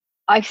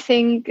I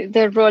think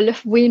the role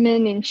of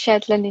women in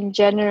Shetland in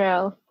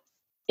general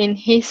in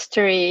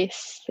history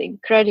is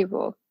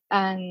incredible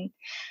and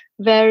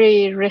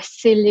very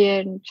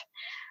resilient,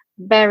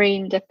 very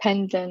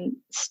independent,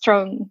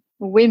 strong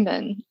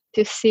women.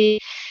 To see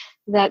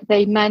that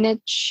they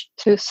manage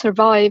to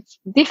survive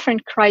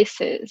different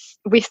crises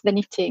with the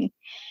knitting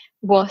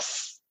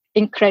was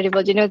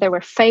incredible. You know, there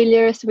were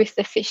failures with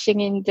the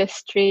fishing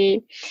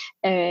industry,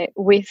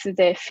 with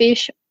the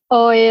fish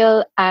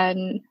oil,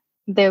 and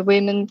the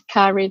women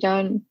carried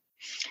on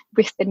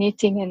with the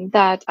knitting, and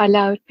that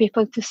allowed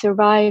people to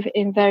survive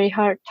in very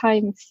hard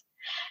times.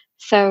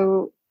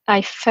 So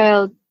I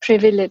felt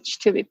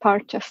privileged to be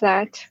part of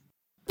that.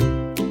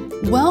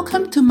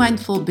 Welcome to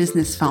Mindful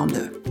Business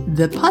Founder,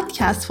 the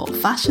podcast for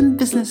fashion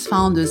business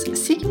founders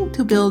seeking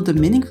to build a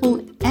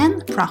meaningful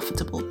and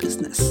profitable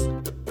business.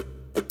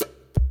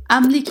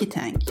 I'm Liki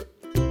Tang,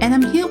 and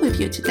I'm here with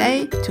you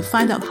today to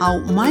find out how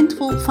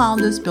mindful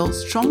founders build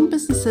strong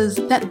businesses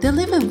that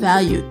deliver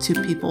value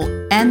to people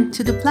and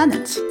to the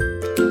planet.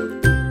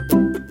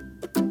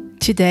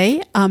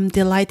 Today, I'm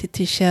delighted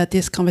to share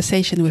this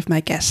conversation with my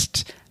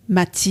guest,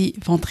 Mathie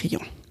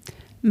Ventrion.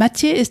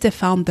 Mathie is the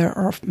founder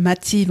of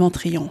Mathie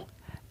Ventrion,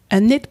 a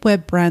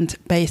knitwear brand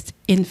based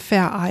in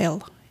Fair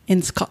Isle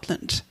in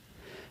Scotland.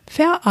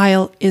 Fair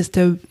Isle is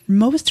the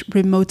most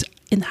remote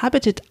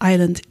inhabited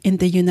island in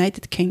the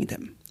United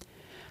Kingdom.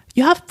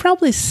 You have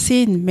probably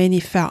seen many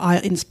Fair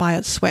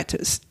Isle-inspired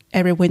sweaters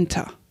every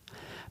winter,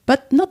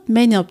 but not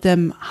many of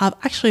them have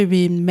actually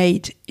been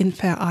made in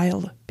Fair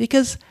Isle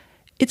because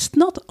it's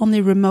not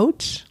only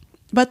remote,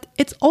 but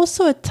it's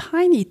also a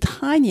tiny,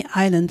 tiny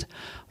island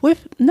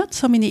with not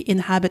so many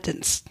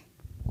inhabitants.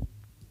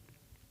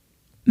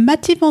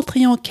 Mathie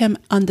Ventrion came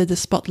under the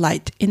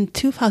spotlight in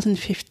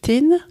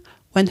 2015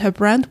 when her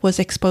brand was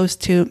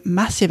exposed to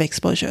massive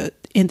exposure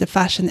in the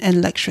fashion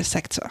and luxury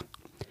sector.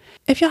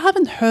 If you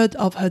haven't heard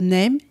of her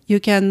name, you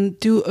can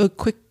do a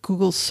quick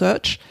Google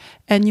search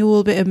and you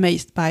will be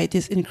amazed by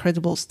this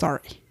incredible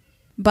story.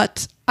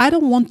 But I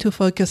don't want to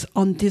focus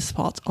on this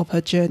part of her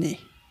journey.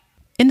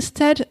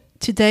 Instead,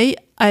 today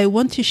I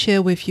want to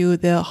share with you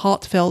the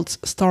heartfelt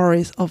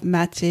stories of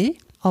Mathie,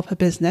 of her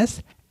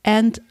business,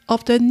 and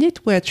of the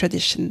knitwear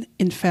tradition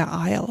in Fair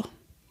Isle.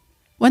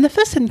 When I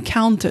first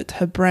encountered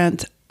her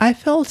brand, I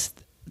felt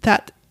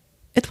that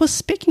it was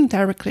speaking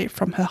directly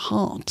from her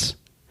heart.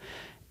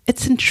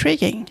 It's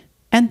intriguing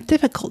and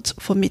difficult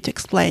for me to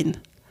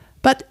explain,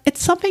 but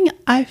it's something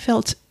I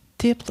felt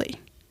deeply.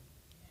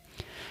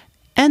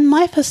 And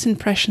my first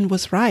impression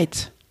was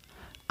right.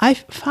 I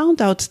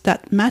found out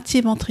that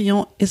Mathie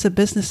Ventrion is a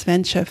business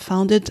venture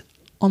founded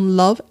on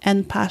love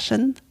and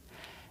passion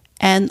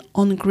and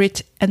on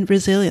grit and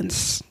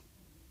resilience.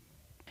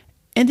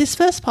 In this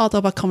first part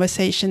of our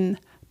conversation,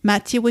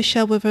 Mathie will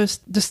share with us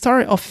the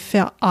story of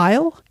Fair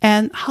Isle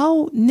and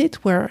how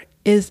knitwear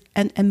is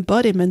an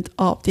embodiment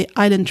of the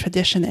island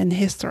tradition and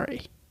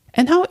history,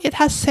 and how it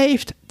has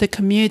saved the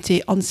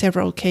community on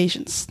several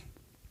occasions.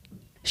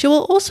 She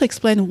will also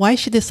explain why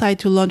she decided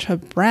to launch her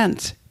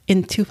brand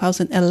in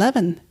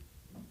 2011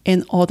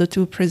 in order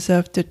to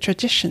preserve the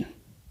tradition.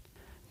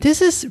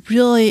 This is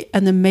really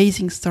an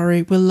amazing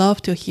story we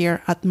love to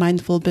hear at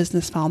Mindful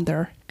Business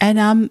Founder, and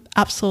I'm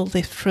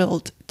absolutely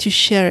thrilled to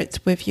share it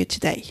with you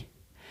today.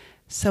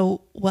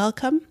 So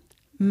welcome,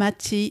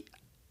 Mathie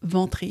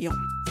Ventrion.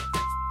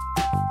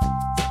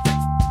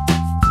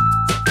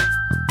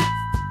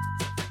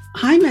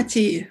 Hi,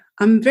 Mathie.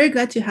 I'm very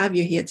glad to have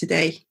you here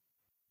today.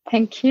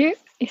 Thank you.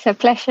 It's a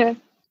pleasure.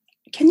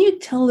 Can you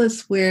tell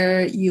us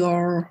where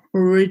you're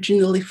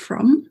originally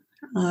from,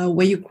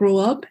 where you grew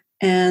up,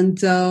 and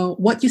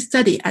what you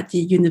study at the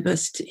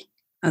university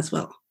as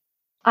well?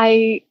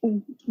 I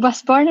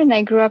was born and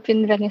I grew up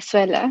in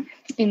Venezuela,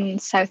 in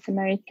South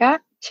America,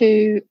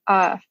 to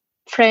a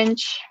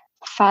French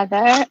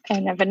father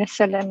and a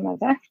Venezuelan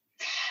mother.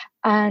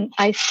 And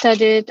I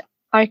studied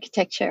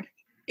architecture.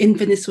 In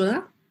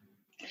Venezuela?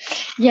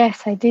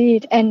 Yes, I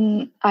did.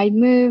 And I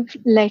moved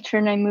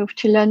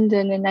to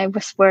London, and I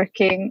was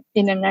working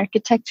in an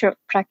architectural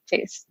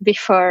practice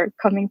before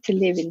coming to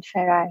live in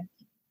Fair Isle.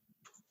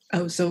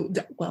 Oh, so,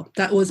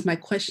 that was my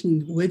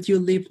question. Where do you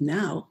live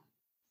now?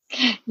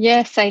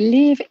 Yes, I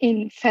live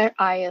in Fair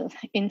Isle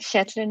in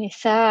Shetland.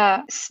 It's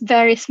a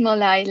very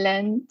small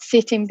island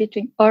sitting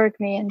between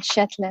Orkney and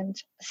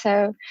Shetland.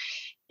 So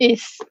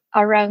it's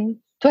around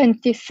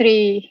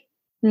 23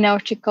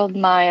 nautical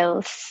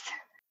miles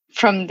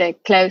from the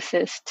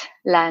closest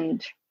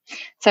land.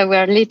 So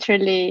we're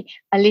literally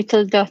a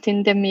little dot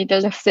in the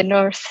middle of the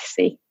North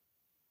Sea.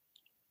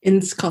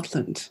 In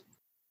Scotland?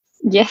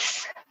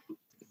 Yes.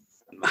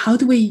 How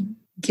do we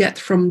get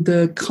from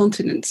the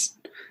continent,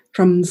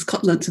 from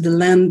Scotland to the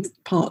land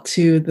part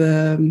to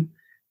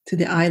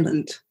the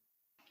island?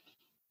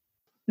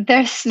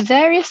 There's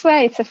various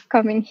ways of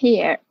coming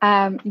here.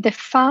 The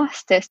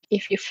fastest,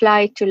 if you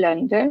fly to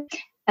London,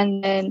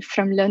 and then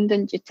from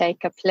London you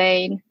take a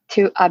plane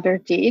to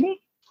Aberdeen,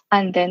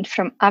 And then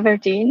from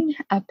Aberdeen,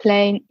 a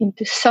plane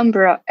into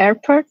Sombra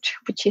Airport,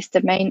 which is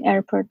the main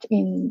airport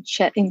in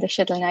the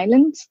Shetland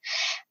Islands.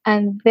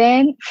 And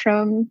then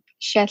from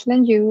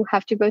Shetland, you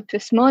have to go to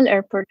a small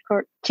airport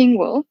called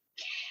Tingwall,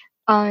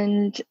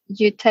 and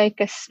you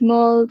take a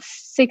small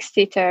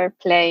 6-seater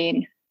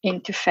plane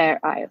into Fair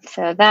Isle.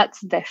 So that's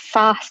the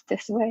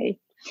fastest way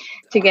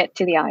to get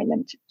to the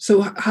island.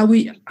 So how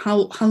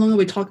long are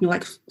we talking?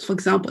 Like, for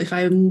example, if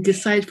I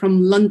decide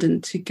from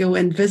London to go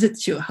and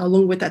visit you, how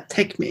long would that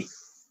take me?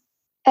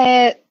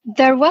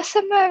 There was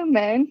a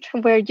moment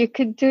where you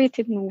could do it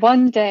in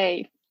one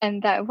day,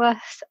 and that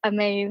was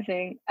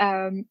amazing.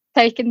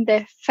 Taking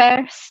the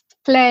first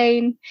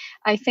plane,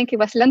 I think it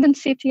was London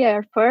City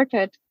Airport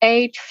at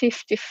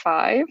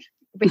 8:55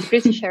 with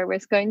British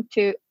Airways going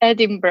to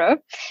Edinburgh,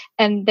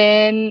 and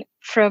then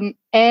from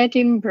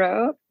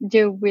Edinburgh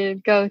you will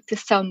go to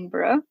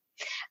Sombra,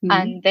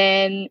 and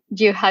then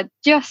you had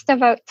just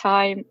about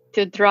time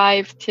to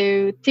drive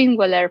to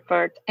Tingwall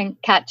Airport and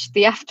catch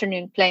the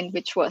afternoon plane,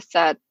 which was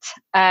at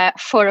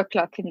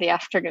 4:00 in the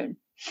afternoon.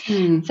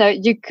 So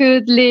you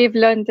could leave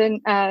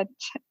London at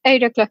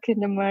 8:00 in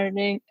the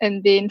morning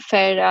and be in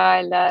Fair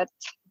Isle at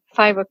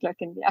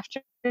 5:00 in the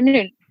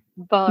afternoon.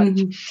 But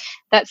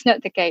that's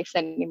not the case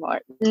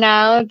anymore.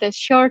 Now the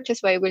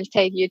shortest way will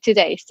take you 2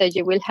 days, so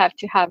you will have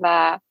to have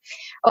a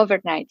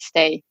overnight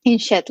stay in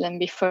Shetland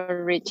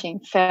before reaching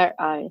Fair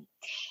Isle.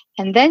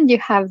 And then you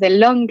have the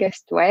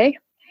longest way,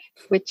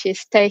 which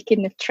is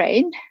taking a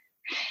train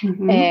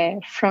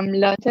from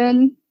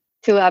London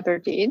to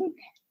Aberdeen,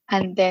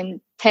 and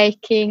then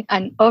taking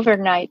an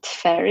overnight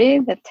ferry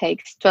that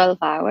takes 12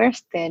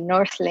 hours, the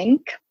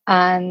Northlink.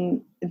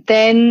 And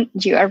then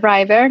you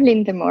arrive early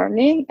in the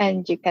morning,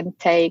 and you can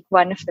take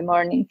one of the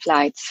morning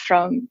flights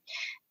from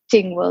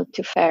Tingwall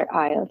to Fair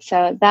Isle.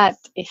 So that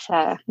is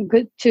a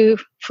good 2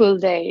 full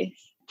days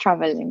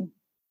traveling.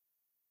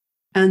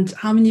 And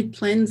how many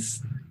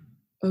planes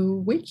a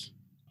week?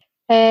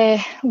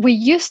 We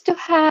used to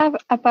have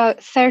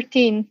about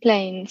 13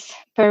 planes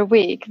per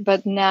week,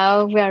 but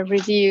now we are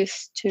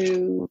reduced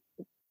to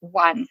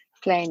 1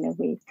 plane a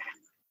week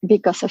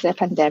because of the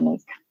pandemic.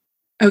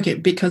 Okay,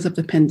 because of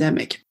the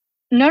pandemic.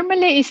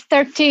 Normally it's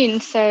 13,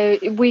 so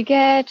we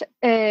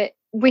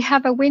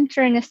have a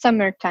winter and a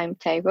summer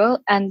timetable,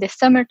 and the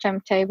summer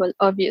timetable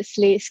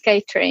obviously is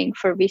catering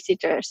for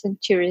visitors and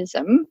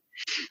tourism.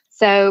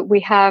 So we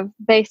have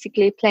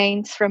basically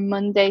planes from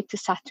Monday to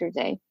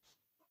Saturday.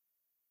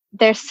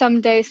 There's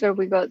some days where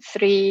we got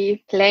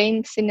 3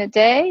 planes in a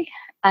day,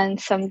 and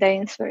some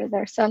days where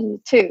there's only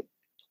 2.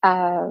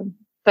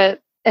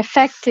 But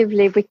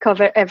effectively, we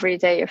cover every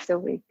day of the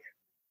week.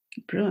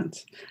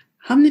 Brilliant.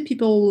 How many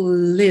people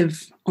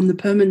live on the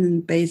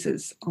permanent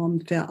basis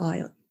on Fair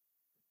Isle?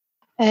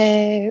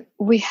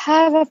 We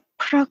have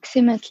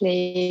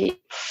approximately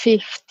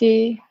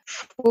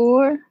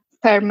 54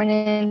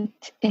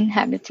 permanent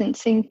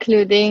inhabitants,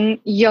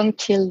 including young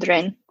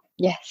children.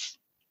 Yes.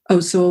 Oh,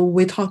 so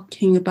we're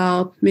talking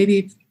about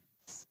maybe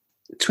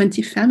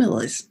 20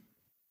 families,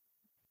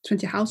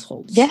 20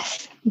 households.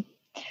 Yes.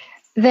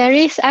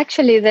 There's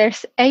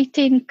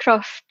 18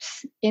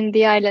 crofts in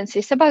the islands.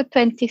 It's about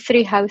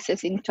 23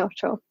 houses in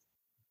total.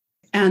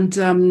 And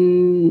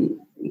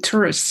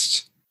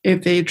tourists,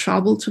 if they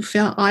travel to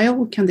Fair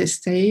Isle, can they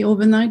stay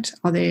overnight?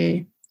 Are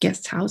there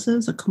guest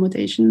houses,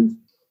 accommodations?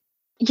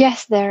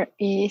 Yes, there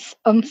is.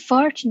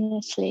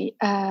 Unfortunately,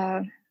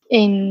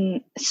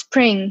 in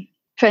spring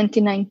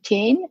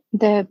 2019,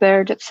 the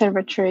bird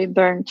observatory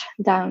burned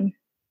down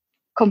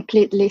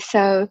completely.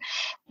 So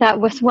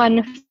that was one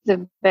of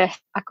the best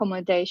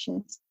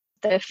accommodations,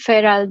 the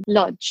Fair Isle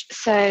Lodge.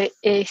 So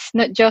it's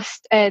not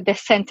just the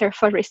Centre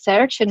for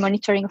Research and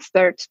Monitoring of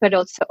Birds, but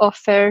also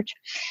offered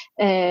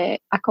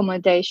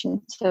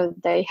accommodation. So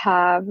they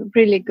have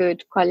really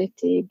good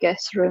quality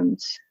guest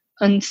rooms,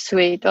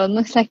 ensuite,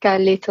 almost like a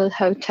little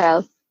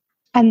hotel.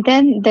 And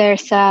then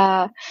there's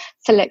a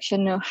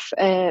selection of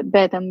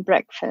bed and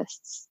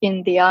breakfasts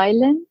in the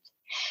island,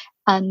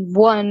 and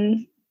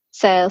 1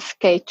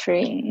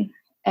 self-catering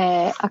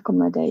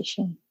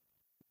accommodation.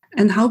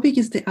 And how big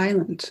is the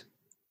island?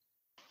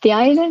 The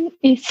island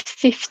is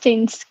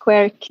 15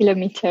 square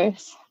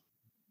kilometers.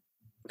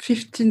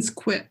 15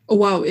 square. Oh,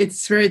 wow,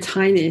 it's very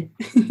tiny.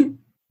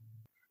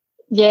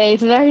 Yeah,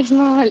 it's very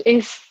small.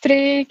 It's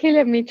 3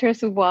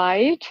 kilometers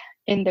wide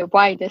in the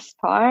widest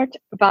part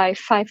by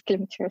 5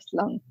 kilometers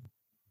long.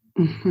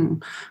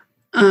 Mm-hmm.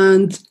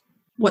 And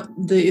what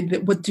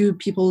do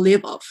people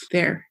live off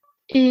there?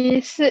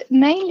 It's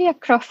mainly a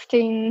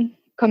crofting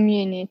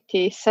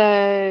community.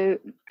 So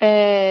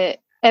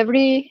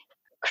every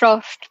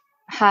croft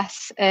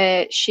has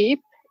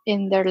sheep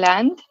in their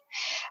land,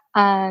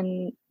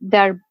 and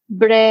they're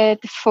bred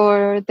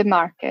for the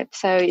market.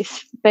 So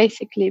it's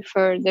basically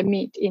for the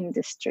meat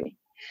industry.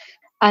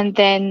 And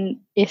then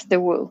is the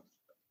wool.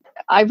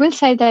 I will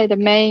say that the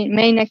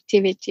main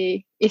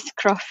activity is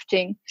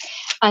crofting.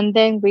 And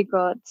then we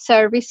got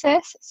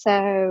services.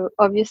 So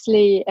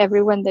obviously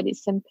everyone that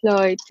is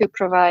employed to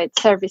provide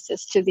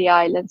services to the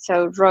island.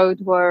 So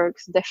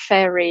roadworks, the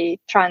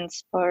ferry,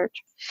 transport.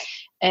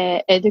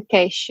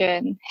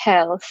 education,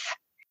 health.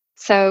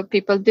 So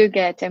people do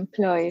get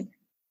employed.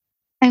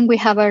 And we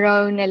have our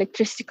own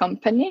electricity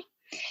company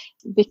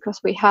because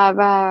we have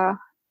a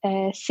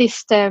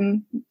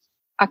system,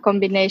 a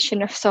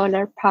combination of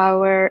solar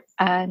power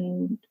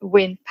and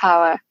wind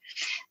power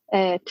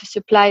to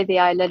supply the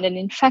island. And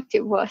in fact,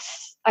 it was,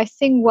 I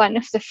think, one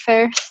of the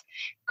first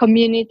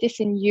communities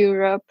in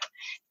Europe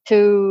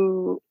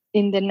in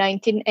the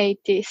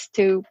 1980s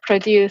to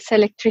produce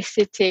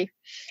electricity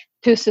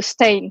to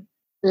sustain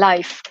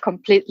life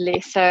completely,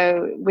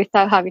 so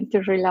without having to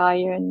rely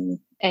on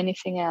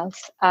anything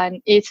else.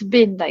 And it's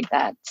been like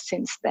that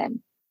since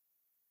then.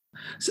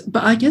 So,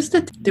 but I guess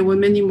that there were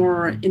many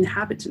more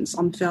inhabitants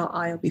on Fair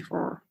Isle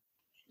before.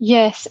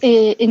 Yes,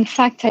 in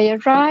fact, I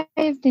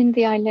arrived in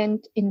the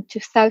island in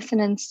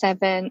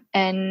 2007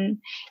 and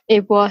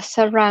it was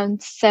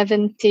around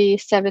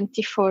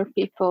 74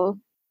 people.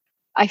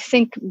 I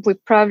think we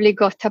probably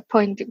got a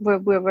point where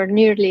we were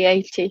nearly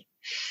 80.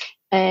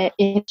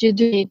 You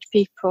do need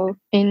people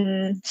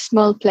in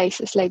small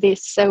places like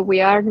this. So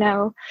we are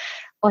now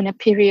on a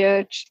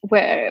period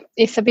where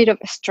it's a bit of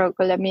a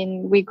struggle. I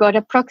mean, we got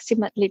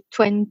approximately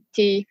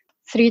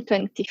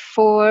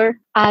 24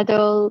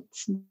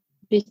 adults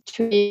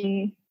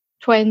between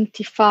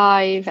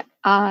 25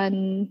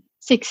 and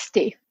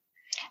 60.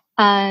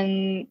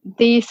 And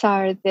these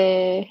are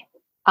the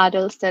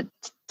adults that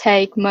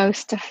take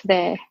most of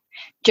the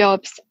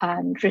jobs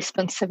and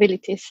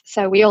responsibilities.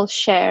 So we all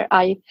share.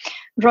 I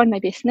run my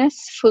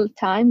business full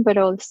time, but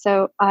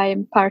also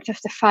I'm part of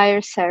the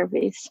fire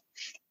service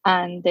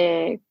and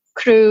the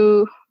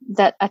crew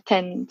that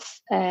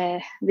attends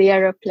the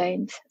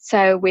aeroplanes.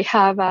 So we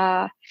have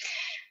a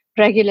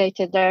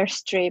regulated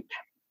airstrip.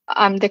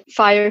 I'm the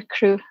fire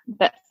crew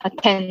that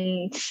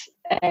attends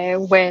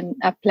when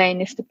a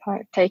plane is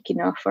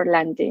taking off or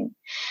landing.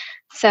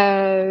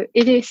 So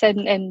it is,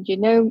 and you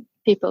know,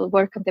 people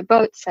work on the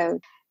boat, so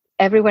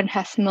everyone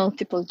has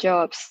multiple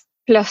jobs,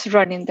 plus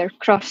running their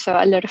craft. So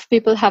a lot of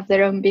people have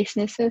their own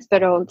businesses,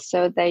 but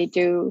also they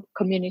do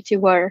community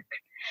work,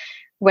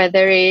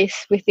 whether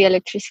it's with the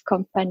electricity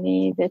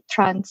company, the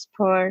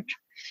transport,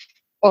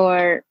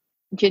 or,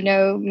 you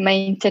know,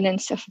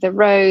 maintenance of the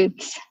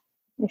roads,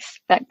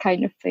 it's that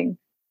kind of thing.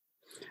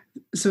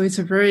 So it's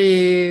a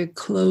very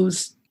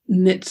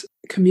close-knit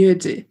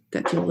community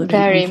that you live in.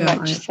 Very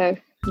much so,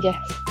 yes.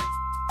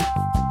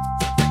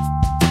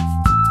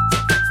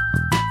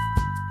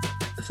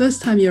 The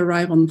first time you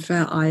arrived on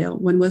Fair Isle,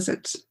 when was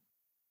it?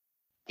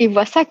 It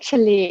was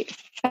actually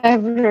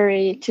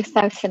February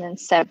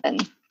 2007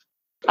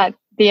 at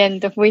the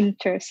end of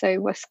winter. So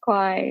it was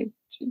quite,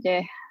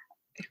 it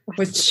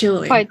was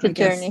chilly, quite a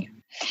journey.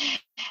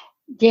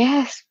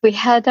 Yes, we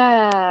had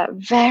a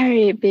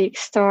very big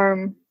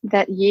storm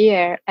that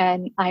year.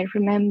 And I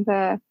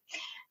remember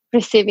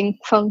receiving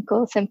phone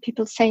calls and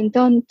people saying,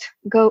 don't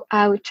go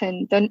out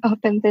and don't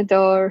open the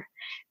door.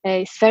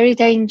 It's very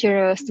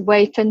dangerous.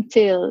 Wait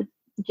until,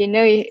 you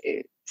know,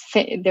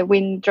 the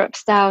wind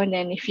drops down,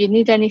 and if you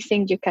need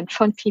anything, you can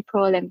phone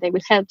people and they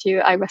will help you.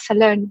 I was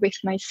alone with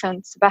my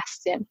son,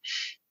 Sebastian,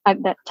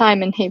 at that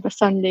time, and he was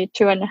only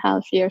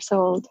 2.5 years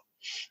old.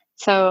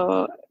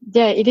 So,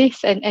 yeah, it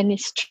is. And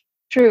it's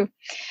true.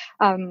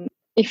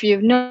 If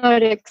you've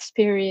not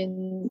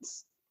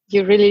experienced,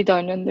 you really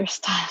don't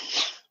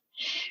understand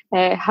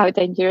how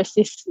dangerous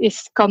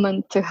it's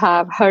common to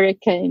have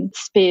hurricane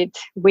speed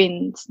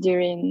winds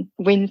during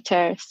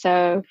winter.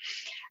 So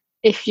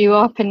if you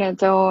open a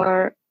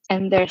door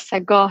and there's a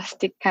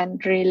gust, it can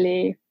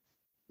really,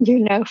 you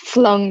know,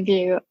 flung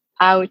you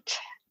out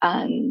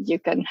and you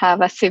can have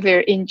a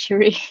severe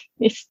injury.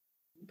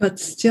 But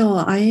still,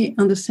 I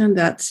understand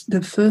that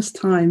the first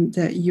time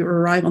that you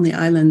arrived on the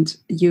island,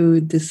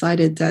 you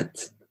decided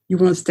that you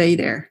want to stay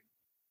there.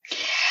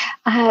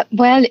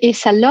 Well,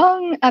 it's a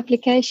long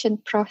application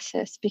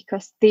process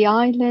because the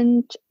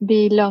island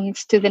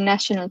belongs to the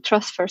National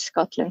Trust for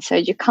Scotland. So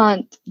you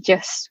can't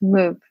just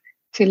move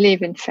to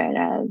live in Fair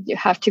Isle. You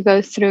have to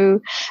go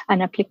through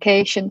an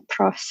application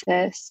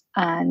process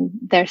and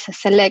there's a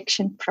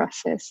selection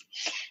process.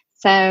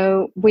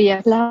 So we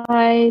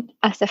applied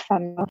as a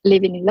family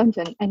living in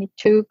London, and it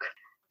took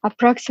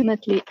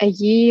approximately a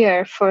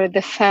year for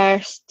the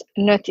first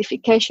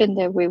notification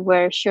that we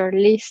were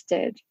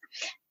shortlisted.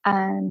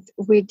 And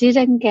we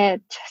didn't get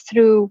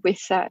through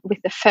with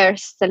the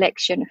first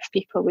selection of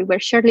people. We were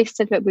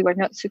shortlisted, but we were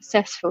not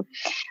successful.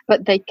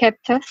 But they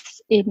kept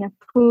us in a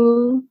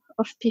pool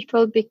of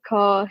people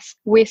because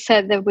we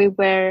said that we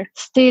were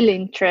still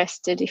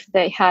interested if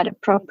they had a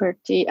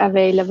property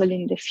available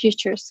in the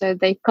future. So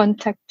they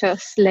contacted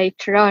us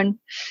later on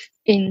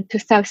in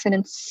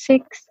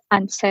 2006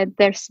 and said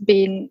there's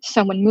been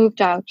someone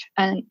moved out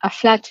and a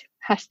flat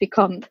has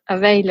become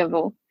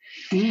available.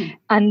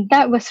 And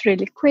that was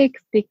really quick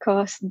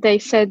because they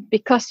said,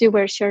 because you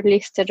were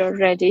shortlisted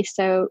already,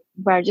 so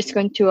we're just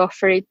going to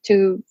offer it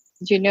to,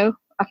 you know,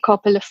 a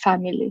couple of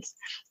families.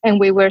 And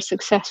we were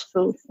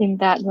successful in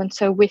that one.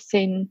 So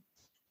within,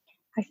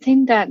 I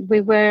think that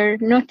we were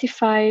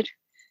notified,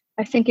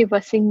 I think it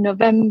was in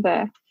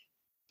November.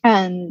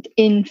 And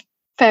in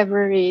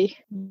February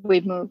we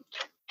moved.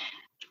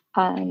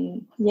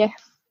 And yeah,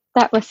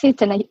 that was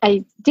it. And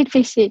I did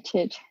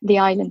visited the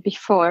island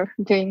before,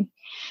 doing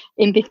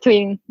in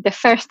between the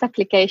first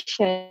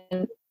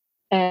application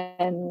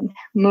and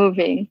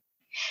moving.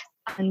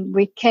 And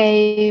we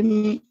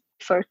came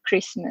for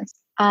Christmas,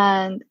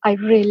 and I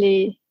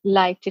really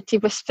liked it.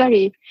 It was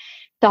very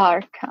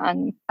dark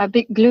and a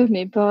bit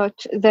gloomy,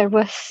 but there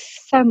was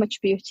so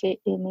much beauty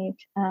in it,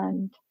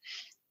 and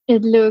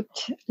it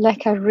looked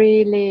like a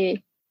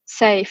really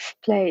safe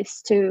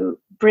place to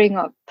bring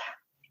up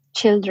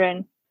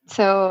children.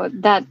 So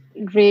that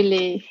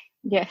really,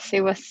 yes,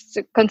 it was,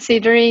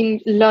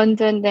 considering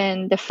London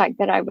and the fact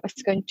that I was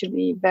going to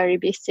be very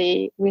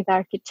busy with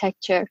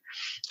architecture,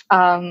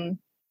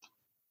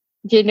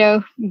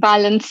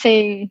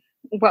 balancing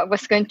what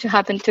was going to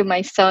happen to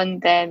my son,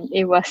 then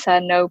it was a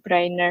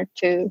no-brainer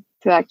to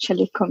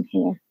actually come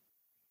here.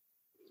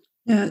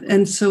 Yeah,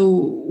 and so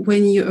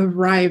when you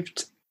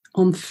arrived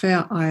on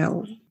Fair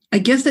Isle, I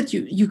guess that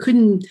you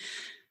couldn't,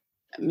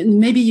 I mean,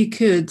 maybe you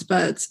could,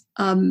 but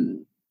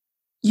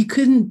you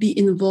couldn't be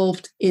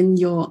involved in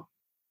your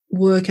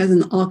work as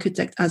an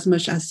architect as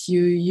much as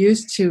you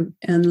used to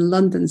in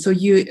London. So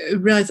you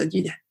realized that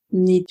you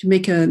need to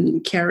make a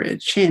career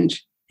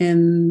change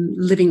in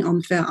living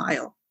on Fair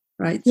Isle,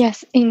 right?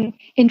 Yes.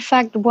 In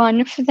fact, one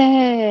of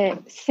the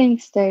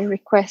things they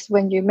request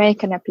when you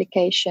make an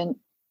application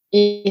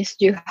is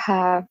you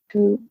have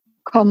to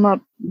come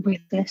up with a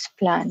business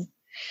plan,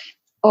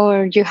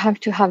 or you have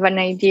to have an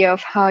idea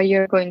of how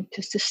you're going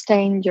to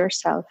sustain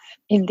yourself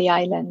in the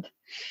island.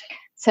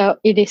 So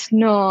it is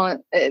not,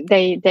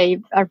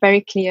 they are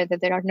very clear that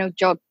there are no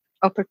job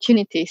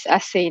opportunities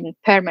as in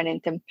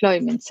permanent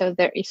employment. So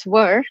there is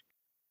work,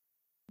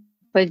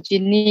 but you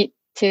need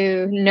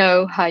to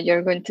know how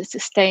you're going to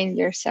sustain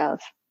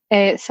yourself.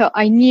 So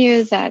I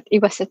knew that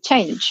it was a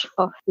change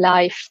of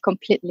life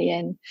completely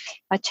and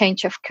a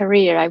change of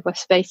career. I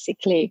was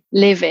basically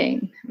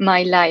living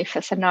my life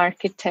as an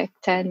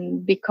architect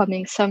and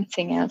becoming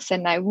something else.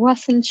 And I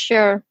wasn't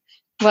sure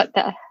what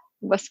that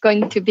was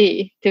going to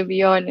be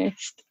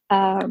honest.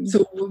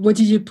 So what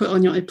did you put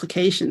on your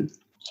application?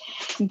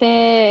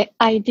 The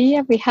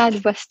idea we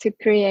had was to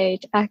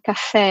create a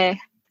cafe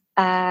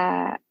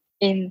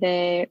in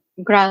the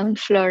ground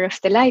floor of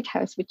the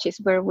lighthouse, which is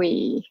where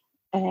we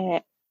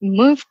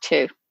moved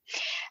to.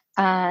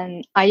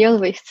 And I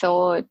always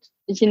thought,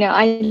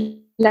 I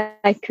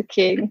like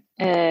cooking,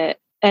 and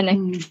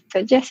I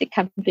thought, yes, it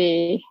can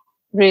be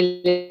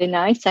really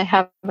nice. I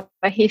have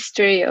a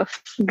history of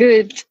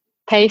good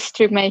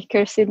pastry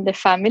makers in the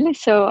family,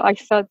 so I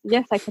thought,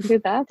 yes, I can do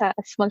that, a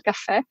small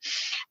cafe,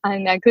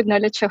 and a good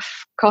knowledge of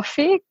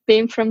coffee,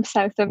 being from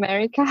South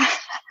America.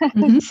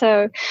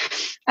 So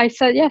I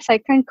thought, yes, I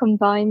can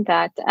combine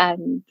that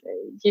and,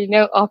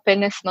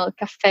 open a small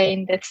cafe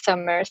in the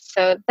summer.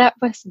 So that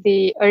was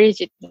the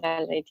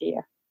original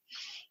idea.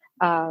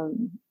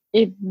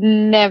 It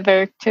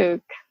never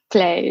took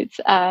place.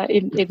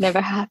 It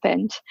never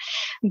happened.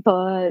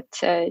 But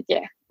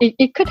yeah,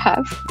 it could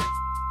have.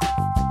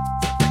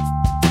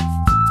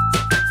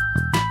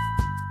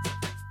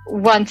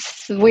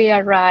 Once we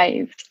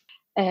arrived,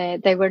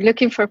 they were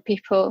looking for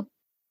people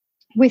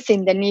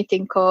within the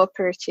knitting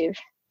cooperative.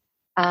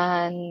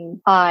 And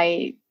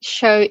I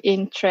showed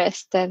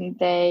interest, and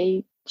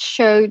they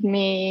showed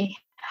me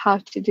how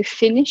to do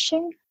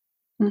finishing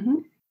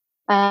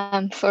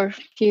for a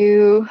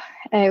few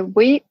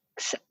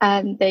weeks,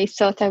 and they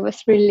thought I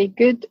was really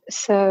good,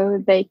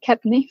 so they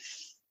kept me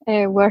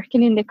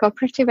working in the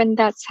cooperative, and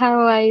that's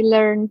how I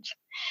learned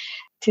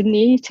to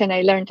knit, and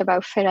I learned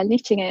about feral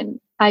knitting,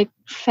 and I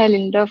fell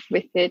in love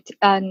with it.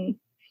 And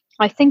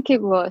I think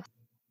it was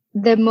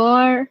the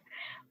more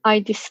I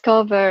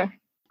discover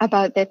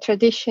about the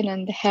tradition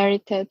and the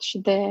heritage,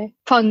 the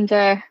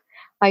fonder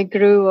I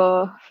grew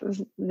of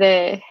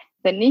the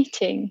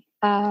knitting.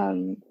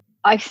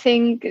 I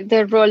think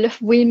the role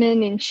of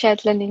women in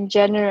Shetland in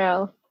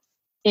general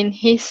in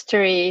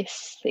history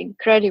is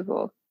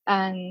incredible,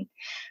 and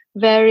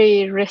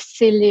very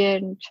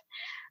resilient,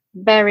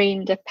 very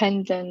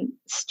independent,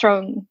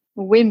 strong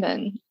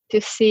women. To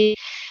see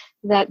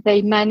that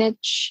they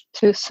manage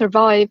to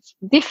survive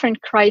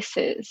different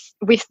crises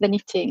with the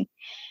knitting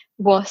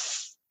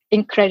was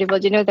incredible.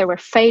 There were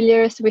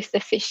failures with the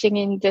fishing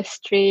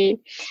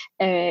industry,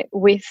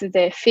 with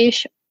the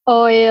fish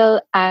oil,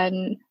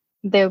 and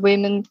the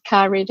women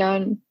carried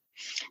on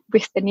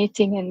with the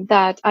knitting, and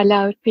that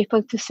allowed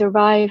people to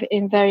survive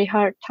in very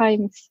hard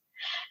times.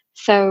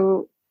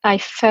 So I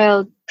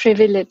felt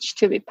privileged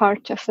to be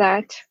part of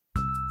that.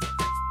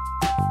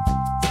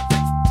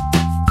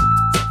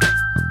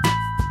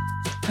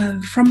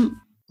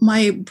 From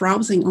my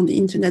browsing on the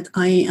internet,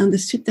 I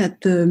understood that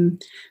the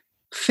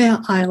Fair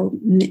Isle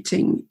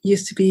knitting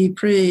used to be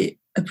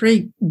a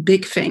pretty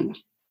big thing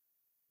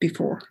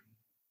before.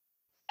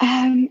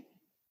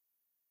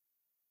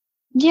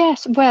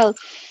 Yes, well,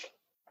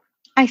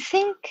 I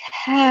think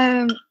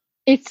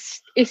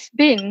it's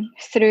been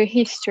through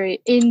history.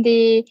 In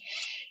the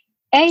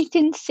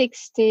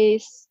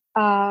 1860s,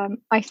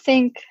 I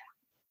think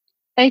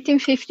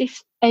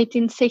 1850s,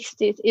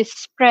 1860s, it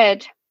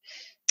spread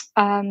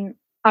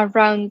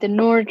around the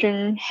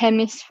northern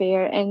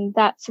hemisphere, and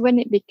that's when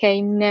it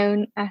became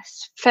known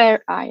as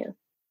Fair Isle,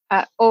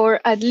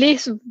 or at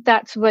least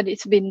that's what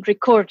it's been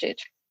recorded.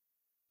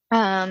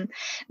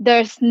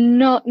 There's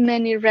not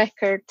many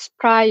records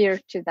prior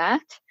to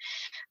that,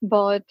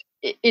 but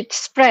it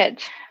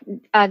spread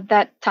at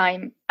that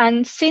time.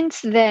 And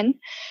since then,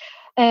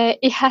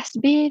 it has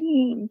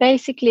been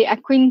basically a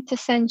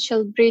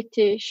quintessential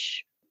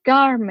British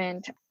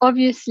garment.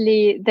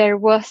 Obviously, there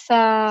was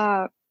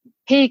a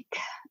peak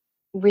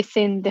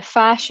within the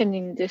fashion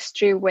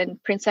industry when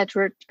Prince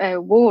Edward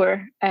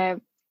wore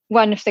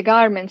one of the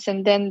garments,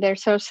 and then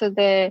there's also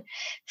the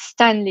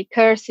Stanley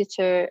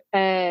Cursiter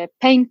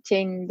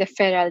painting the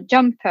Fair Isle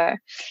jumper,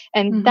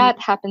 and that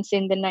happens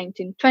in the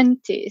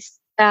 1920s.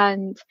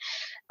 And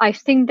I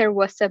think there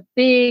was a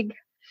big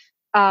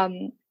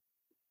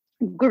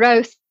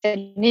growth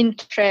and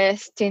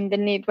interest in the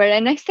knitwear,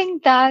 and I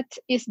think that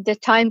is the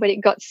time when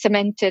it got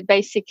cemented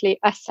basically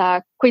as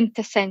a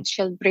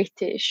quintessential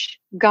British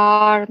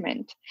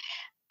garment.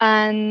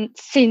 And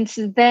since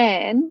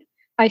then,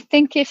 I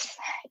think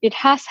it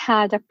has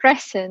had a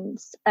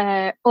presence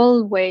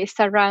always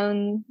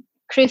around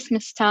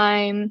Christmas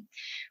time,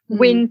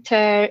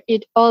 winter.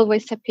 It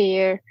always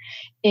appears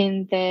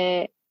in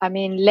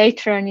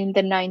later on in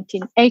the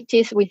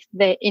 1980s with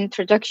the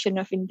introduction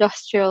of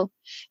industrial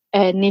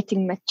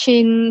knitting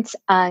machines,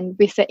 and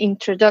with the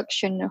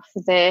introduction of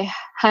the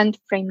hand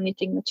frame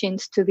knitting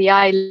machines to the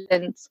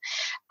islands.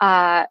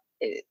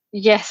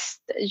 Yes,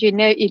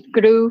 it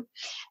grew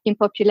in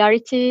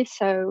popularity.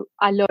 So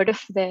a lot of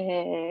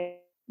the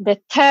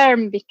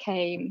term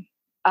became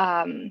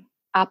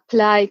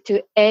applied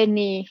to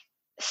any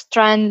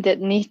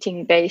stranded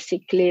knitting,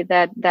 basically,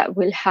 that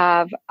will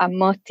have a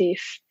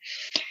motif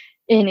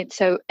in it.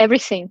 So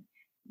everything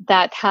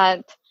that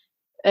had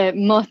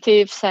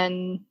motifs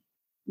and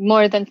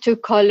more than two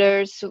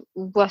colors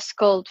was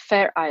called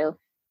Fair Isle.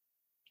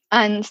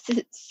 And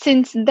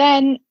since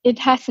then, it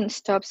hasn't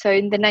stopped. So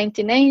in the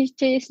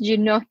 1980s, you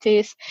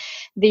notice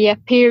the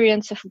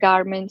appearance of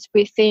garments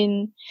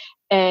within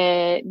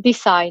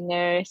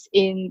designers,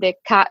 in the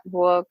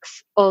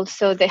catwalks,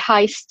 also the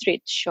high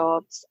street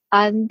shops.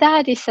 And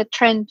that is a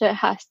trend that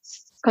has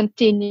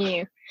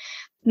continued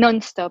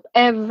non-stop.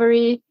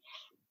 Every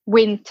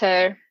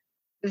winter,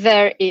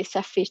 there is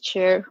a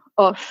feature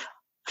of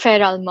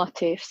Fair Isle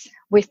motifs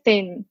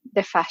within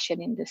the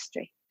fashion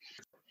industry.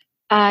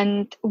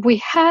 And we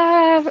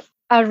have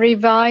a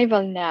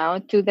revival now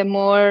to the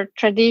more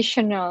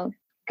traditional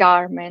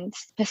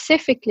garments,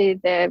 specifically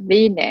the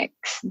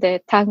V-necks, the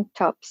tank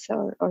tops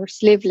or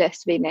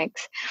sleeveless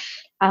V-necks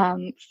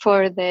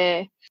for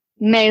the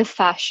male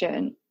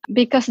fashion,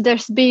 because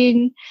there's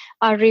been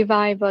a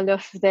revival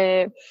of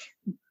the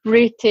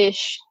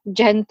British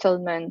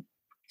gentleman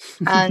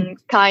and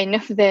kind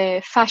of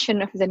the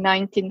fashion of the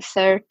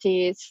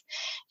 1930s,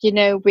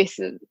 with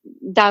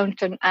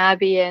Downton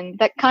Abbey and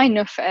that kind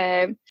of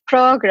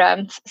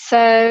programs.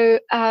 So,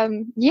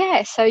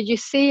 so you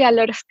see a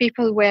lot of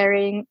people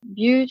wearing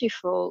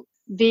beautiful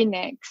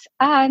V-necks,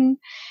 and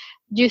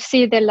you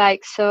see the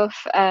likes of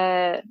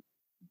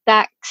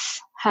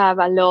Dax have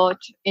a lot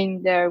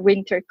in their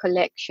winter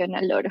collection,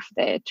 a lot of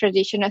the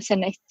traditionals,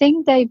 and I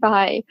think they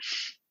buy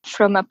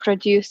from a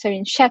producer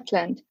in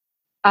Shetland.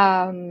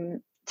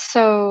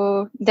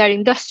 So they're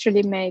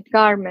industrially made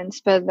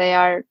garments, but they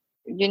are,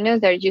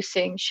 they're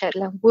using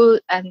Shetland wool,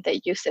 and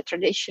they use the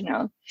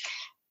traditional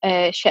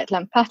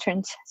Shetland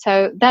patterns.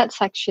 So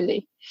that's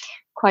actually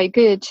quite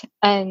good.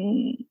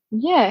 And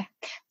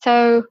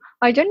so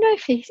I don't know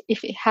if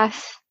it has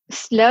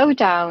slowed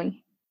down.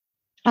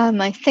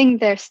 I think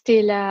there's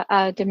still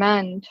a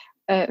demand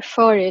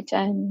for it.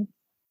 And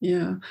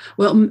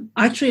well,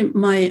 actually,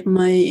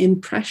 my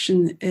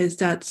impression is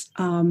that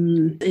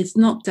it's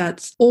not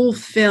that all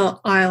Fair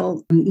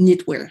Isle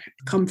knitwear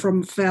come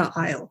from Fair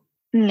Isle.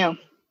 No,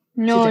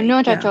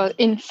 not at all.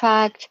 In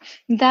fact,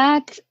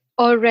 that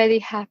already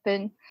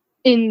happened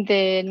in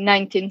the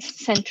 19th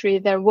century.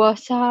 There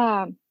was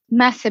a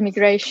mass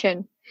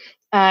emigration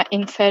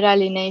in Fair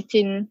Isle in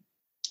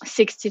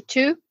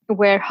 1862,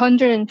 where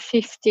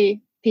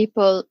 150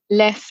 people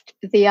left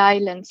the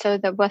island. So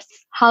there was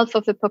half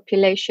of the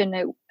population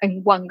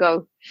in one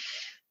go.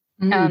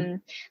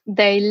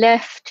 They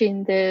left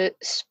in the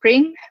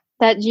spring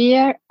that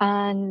year,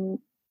 and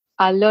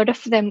a lot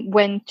of them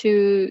went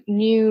to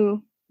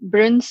New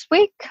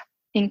Brunswick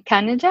in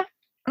Canada.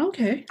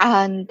 Okay.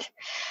 And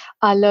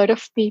a lot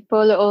of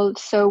people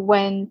also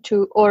went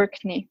to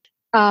Orkney.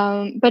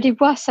 But it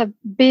was a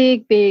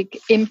big, big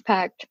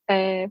impact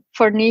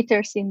for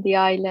knitters in the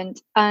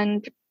island.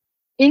 And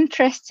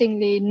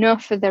interestingly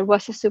enough, there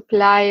was a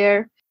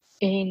supplier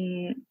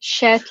in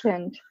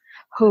Shetland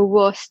who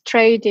was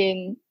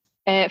trading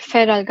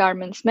Fair Isle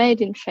garments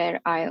made in Fair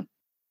Isle.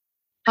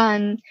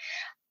 And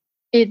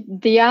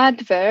the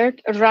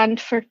advert ran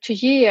for 2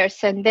 years,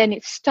 and then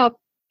it stopped.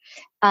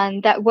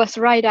 And that was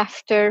right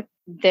after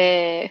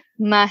the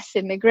mass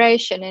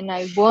immigration. And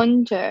I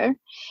wonder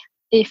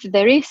if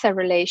there is a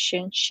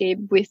relationship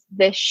with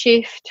the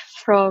shift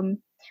from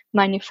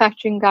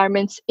manufacturing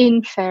garments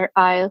in Fair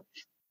Isle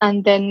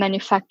and then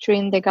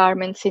manufacturing the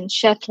garments in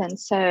Shetland.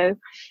 So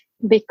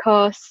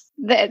because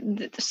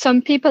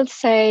some people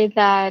say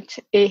that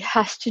it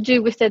has to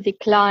do with the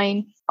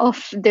decline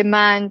of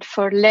demand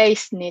for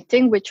lace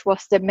knitting, which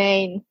was the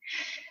main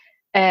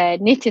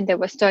knitting that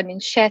was done in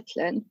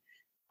Shetland.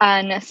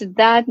 And as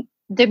that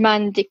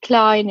demand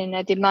declined and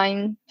a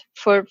demand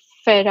for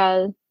Fair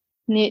Isle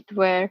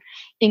knitwear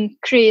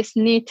increased,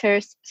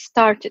 knitters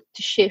started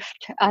to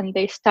shift and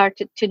they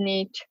started to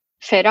knit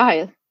Fair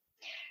Isle.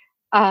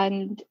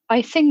 And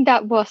I think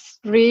that was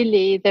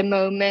really the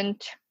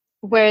moment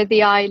where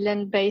the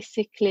island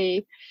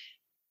basically,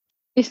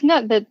 it's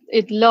not that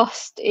it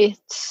lost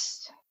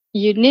its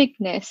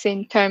uniqueness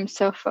in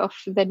terms of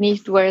the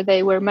need where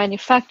they were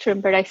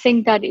manufacturing, but I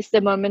think that is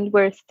the moment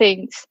where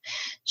things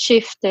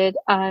shifted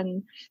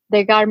and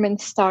the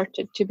garments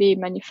started to be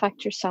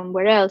manufactured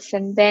somewhere else.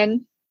 And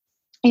then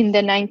in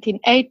the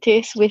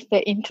 1980s, with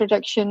the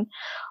introduction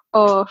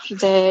of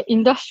the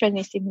industrial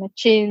knitting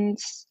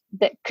machines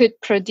that could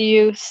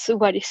produce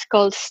what is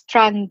called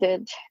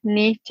stranded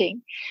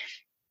knitting,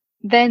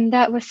 then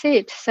that was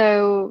it.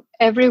 So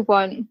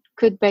everyone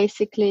could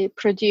basically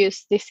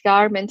produce these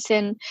garments,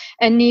 and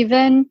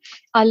even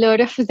a lot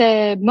of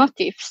the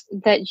motifs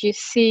that you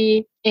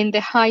see in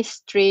the high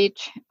street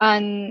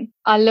and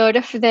a lot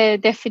of the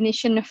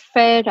definition of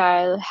Fair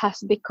Isle has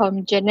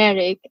become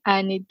generic,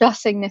 and it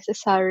doesn't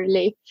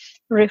necessarily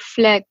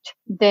reflect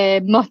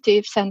the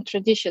motifs and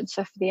traditions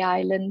of the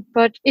island.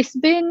 But it's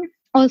been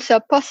also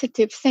a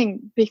positive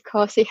thing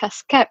because it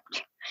has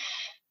kept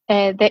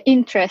the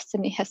interest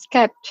and it has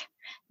kept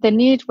the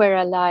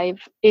knitwear alive.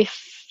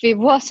 If it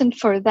wasn't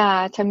for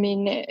that, I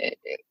mean,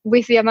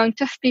 with the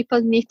amount of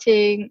people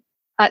knitting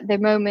at the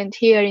moment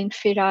here in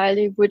Fair Isle,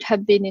 it would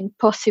have been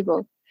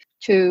impossible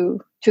to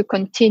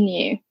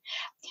continue.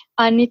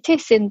 And it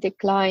is in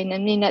decline. I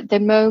mean, at the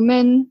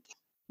moment,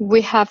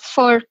 we have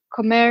 4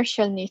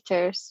 commercial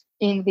knitters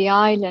in the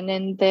island,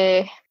 and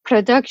the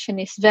production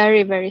is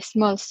very, very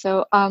small.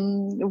 So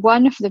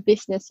one of the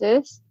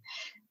businesses,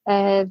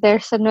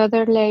 there's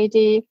another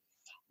lady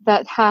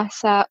that has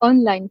an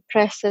online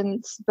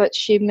presence, but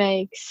she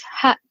makes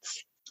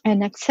hats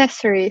and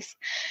accessories.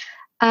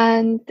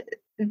 And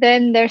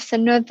then there's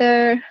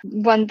another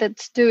one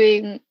that's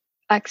doing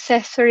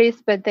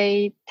accessories, but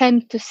they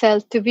tend to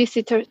sell to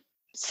visitors.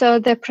 So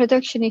the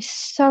production is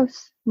so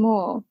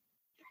small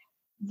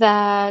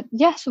that,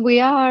 yes, we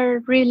are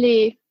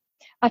really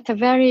at a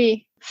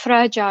very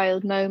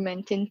fragile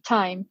moment in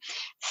time.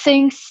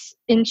 Things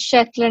in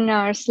Shetland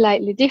are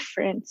slightly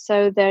different.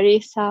 So there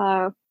is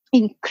a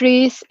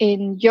increase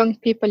in young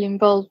people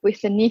involved with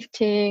the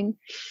knitting.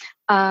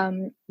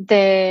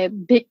 The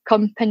big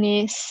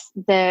companies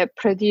that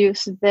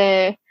produce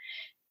the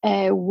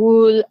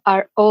wool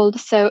are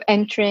also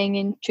entering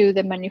into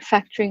the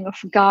manufacturing of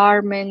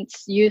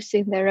garments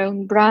using their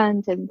own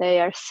brand, and they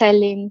are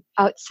selling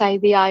outside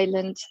the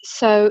island.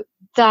 So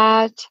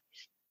that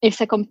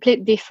is a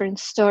complete different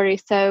story.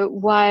 So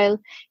while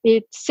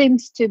it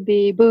seems to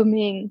be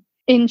booming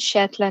in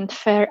Shetland,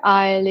 Fair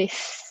Isle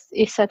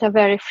is at a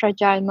very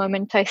fragile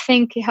moment. I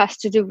think it has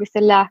to do with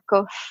the lack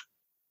of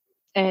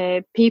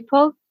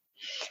people,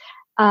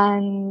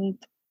 and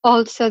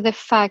also the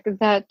fact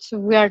that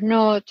we are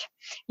not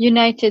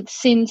united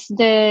since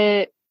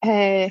the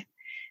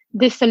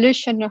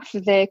dissolution of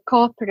the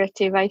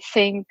cooperative. I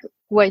think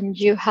when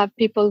you have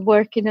people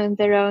working on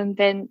their own,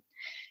 then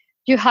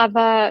you have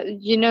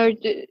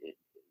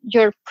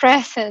your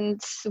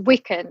presence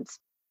weakens.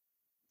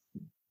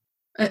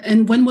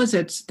 And when was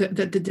it,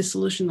 the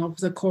dissolution of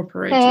the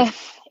cooperative?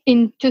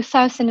 In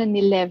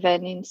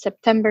 2011, in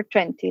September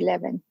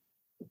 2011.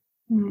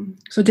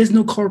 So there's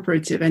no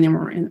cooperative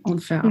anymore on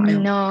Fair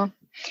Isle?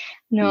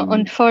 No,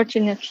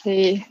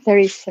 unfortunately, there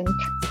isn't.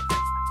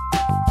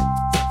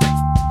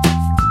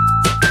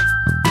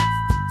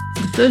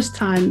 The first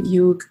time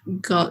you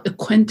got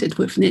acquainted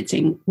with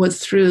knitting was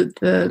through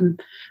the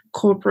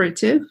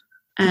cooperative,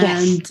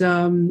 and yes.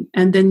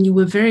 And then you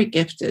were very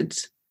gifted,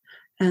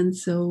 and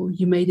so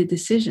you made a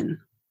decision.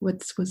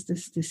 What was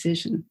this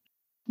decision?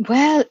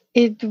 Well,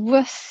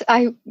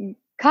 I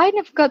kind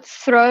of got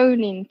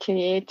thrown into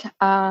it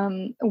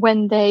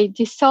when they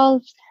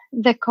dissolved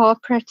the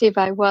cooperative.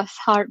 I was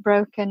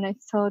heartbroken. I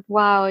thought,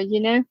 wow,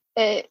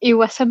 it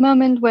was a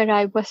moment where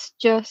I was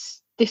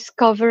just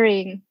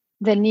discovering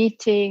the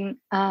knitting,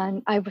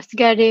 and I was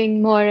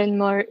getting more and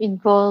more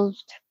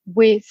involved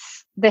with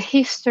the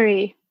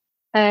history,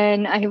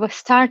 and I was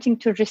starting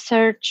to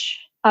research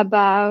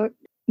about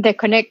the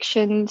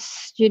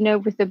connections,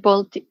 with the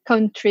Baltic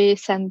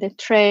countries and the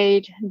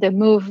trade, the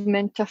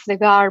movement of the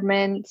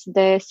garments,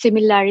 the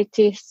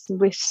similarities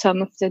with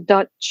some of the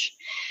Dutch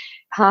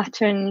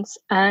patterns,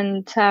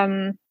 and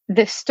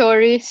the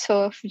stories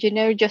of,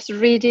 just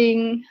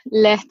reading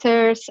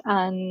letters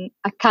and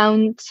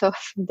accounts of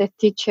the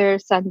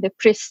teachers and the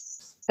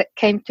priests that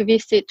came to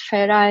visit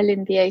Fair Isle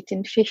in the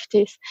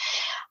 1850s.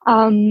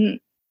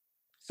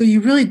 So you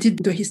really did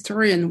the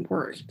historian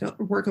work, the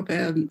work of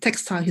a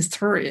textile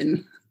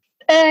historian.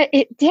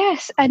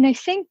 Yes, and I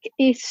think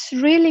it's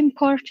really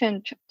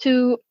important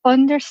to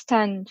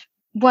understand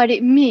what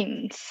it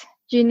means,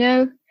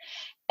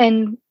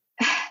 and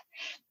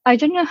I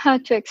don't know how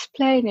to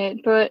explain it,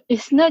 but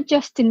it's not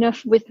just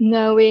enough with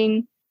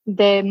knowing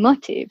the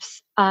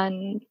motives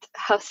and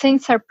how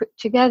things are put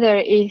together.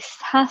 It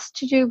has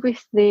to do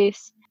with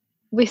this,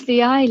 with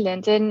the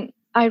island. And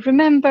I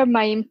remember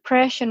my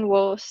impression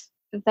was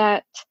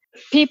that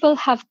people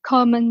have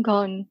come and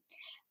gone,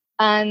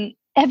 and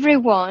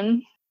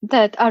everyone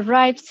that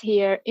arrives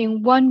here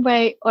in one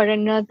way or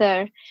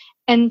another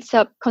ends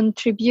up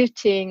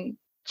contributing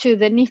to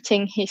the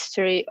knitting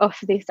history of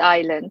this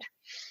island.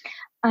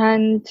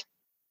 And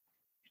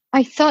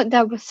I thought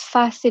that was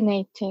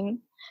fascinating,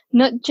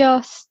 not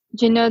just,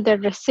 the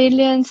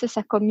resilience as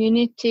a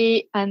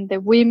community and the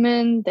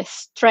women, the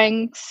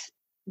strengths,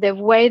 the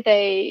way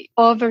they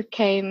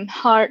overcame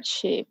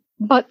hardship,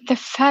 but the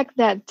fact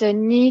that the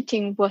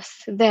knitting was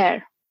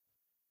there.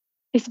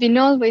 It's been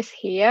always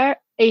here.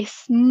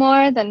 It's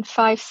more than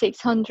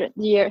 500-600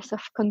 years of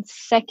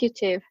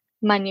consecutive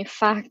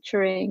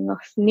manufacturing of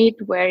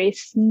knitwear.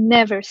 It's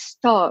never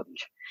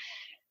stopped.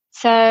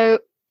 So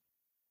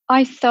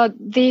I thought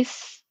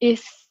this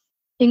is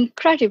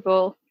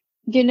incredible,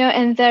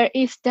 and there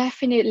is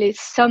definitely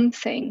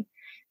something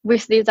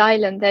with this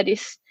island that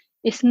is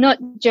not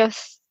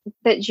just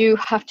that you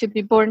have to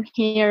be born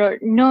here or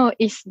no,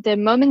 it's the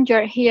moment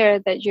you're here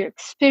that you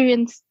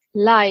experience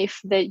life,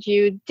 that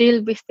you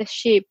deal with the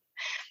ship,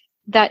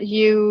 that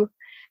you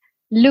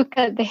look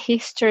at the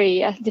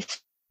history as this,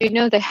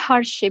 the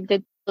hardship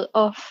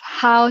of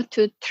how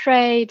to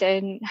trade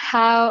and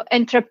how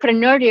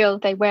entrepreneurial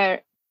they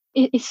were.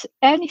 It's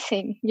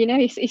anything,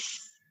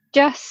 it's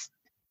just,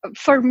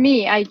 for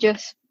me, I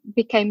just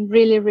became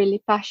really,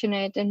 really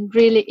passionate and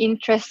really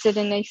interested.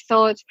 And I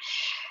thought,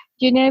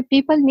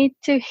 people need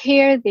to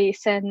hear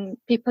this and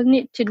people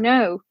need to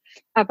know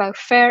about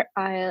Fair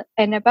Isle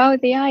and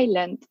about the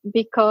island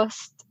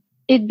because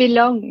it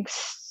belongs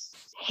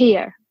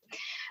here.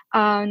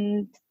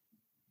 And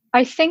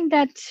I think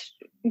that,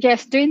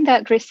 yes, doing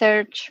that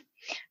research,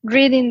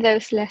 reading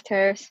those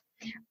letters,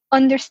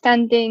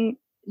 understanding,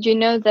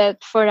 that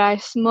for a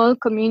small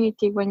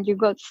community, when you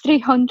got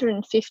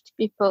 350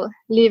 people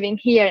living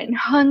here and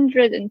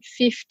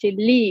 150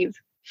 leave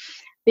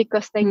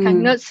because they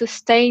cannot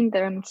sustain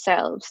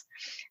themselves,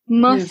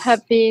 must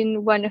have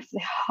been one of the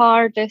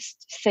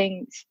hardest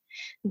things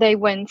they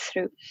went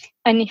through.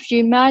 And if you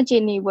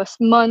imagine, it was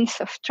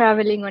months of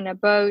traveling on a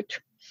boat,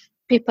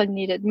 people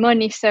needed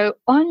money, so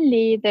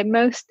only the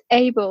most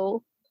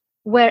able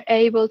were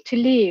able to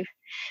leave.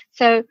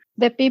 So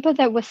the people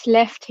that was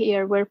left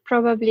here were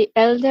probably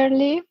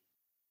elderly,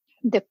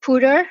 the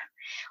poorer,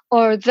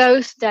 or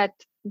those that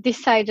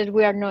decided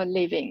we are not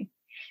leaving.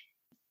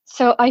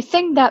 So I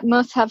think that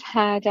must have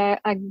had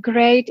a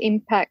great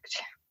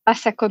impact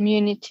as a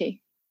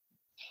community.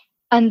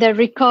 And the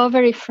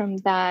recovery from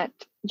that,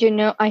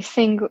 I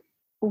think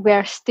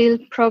we're still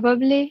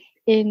probably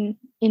in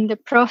the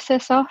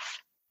process of,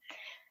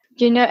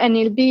 and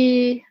it'll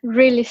be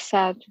really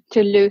sad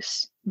to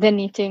lose the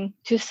knitting,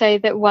 to say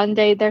that one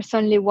day there's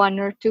only one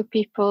or two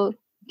people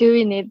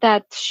doing it.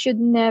 That should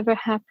never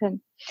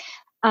happen.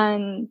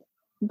 And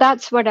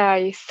that's what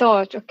I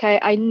thought, okay,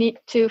 I need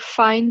to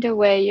find a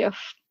way of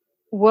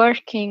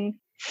working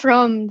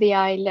from the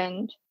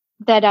island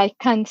that I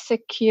can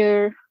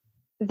secure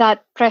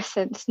that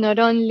presence, not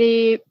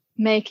only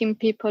making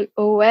people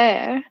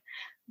aware,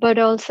 but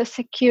also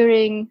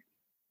securing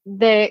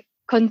the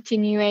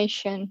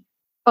continuation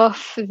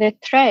of the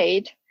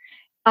trade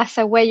as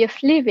a way of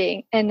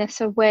living and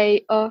as a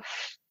way of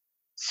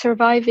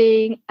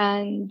surviving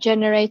and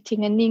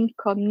generating an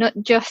income, not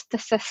just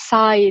as a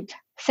side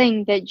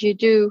thing that you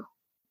do,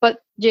 but,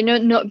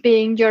 not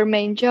being your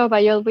main job.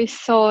 I always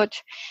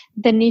thought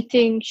the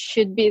knitting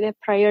should be the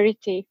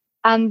priority.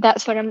 And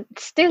that's what I'm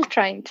still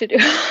trying to do.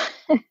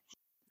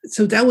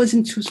 So that was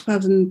in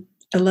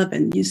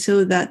 2011. You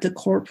saw that the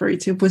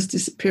cooperative was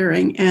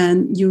disappearing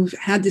and you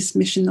had this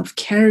mission of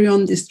carry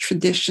on this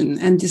tradition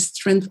and this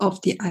strength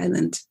of the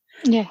island.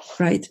 Yes.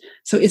 Right.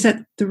 So is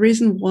that the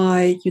reason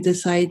why you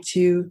decide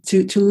to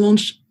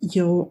launch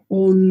your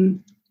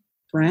own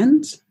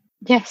brand?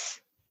 Yes.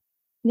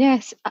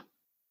 Yes.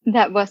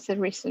 That was the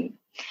reason.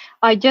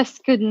 I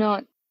just could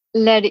not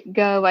let it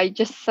go. I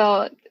just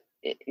thought,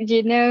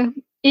 even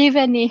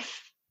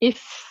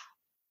if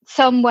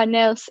someone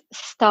else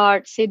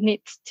starts, it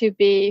needs to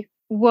be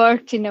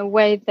worked in a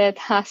way that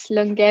has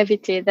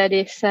longevity, that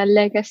is a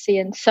legacy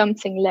and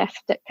something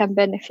left that can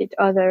benefit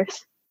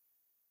others.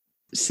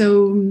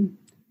 So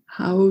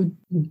how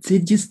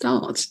did you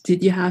start?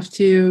 Did you have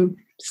to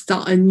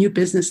start a new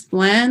business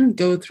plan,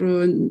 go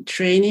through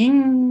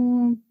training?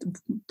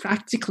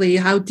 Practically,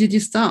 how did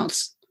you start?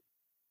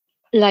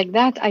 Like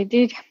that, I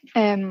did.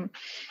 I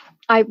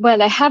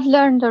have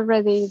learned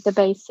already the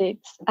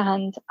basics,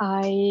 and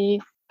I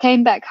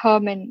came back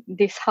home and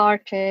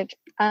disheartened,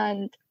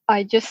 and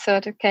I just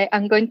thought, okay,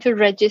 I'm going to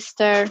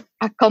register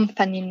a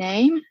company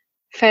name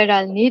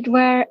feral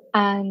knitwear,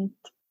 and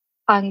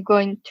I'm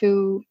going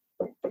to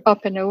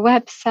open a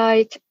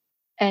website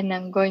and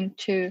I'm going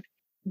to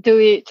do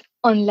it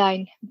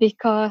online,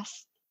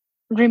 because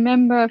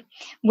remember,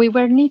 we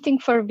were knitting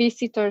for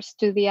visitors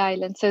to the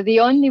island. So the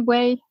only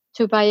way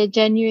to buy a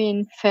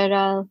genuine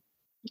feral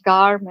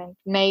garment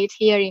made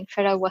here in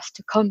Feral was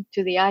to come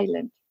to the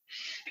island.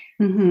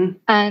 Mm-hmm.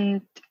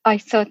 And I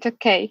thought,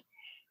 okay,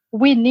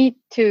 we need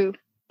to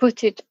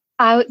put it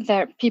out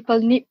there. People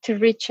need to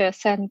reach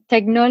us, and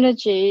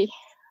technology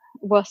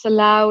was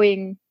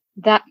allowing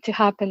that to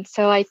happen.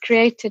 So I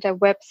created a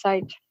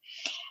website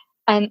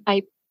and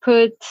I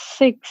put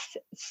 6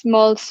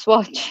 small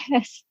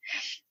swatches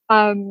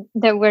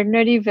that were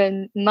not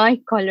even my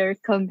color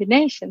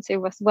combinations.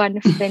 It was one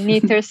of the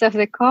knitters of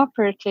the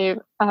cooperative,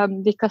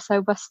 because I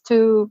was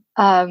too,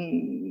 I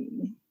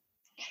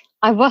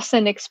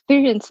wasn't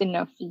experienced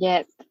enough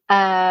yet.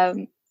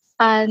 And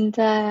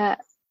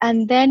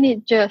then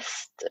it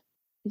just,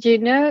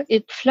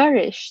 it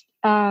flourished.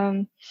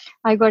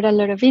 I got a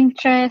lot of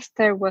interest.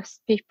 There was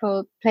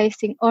people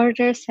placing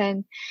orders,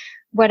 and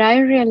what I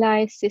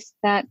realized is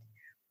that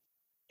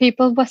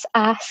people was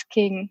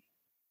asking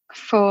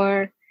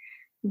for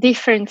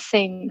different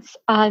things,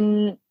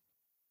 and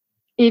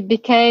it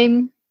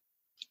became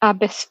a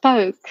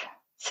bespoke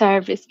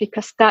service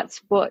because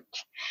that's what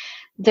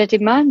the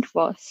demand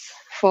was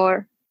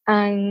for.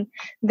 And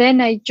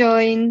then I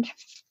joined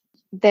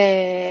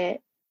the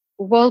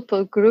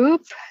Walpole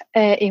Group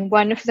in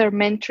one of their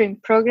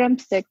mentoring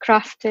programs, the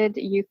Crafted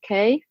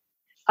UK.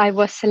 I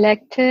was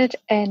selected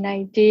and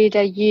I did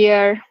a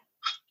year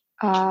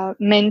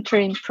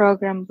mentoring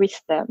program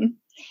with them,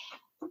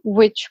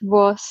 which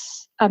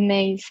was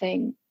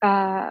amazing.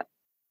 A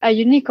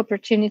unique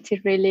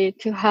opportunity, really,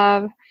 to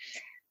have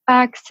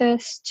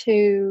access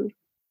to,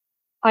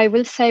 I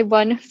will say,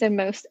 one of the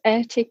most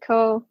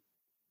ethical,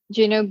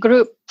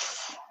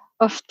 groups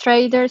of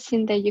traders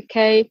in the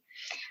UK.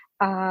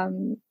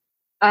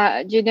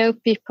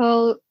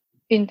 People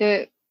in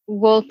the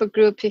Walpole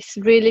Group is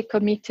really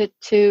committed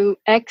to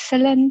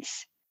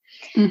excellence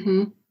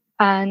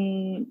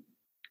and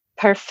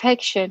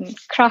perfection.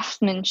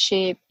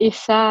 Craftsmanship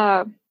is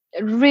a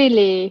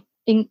really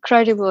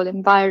incredible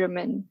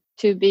environment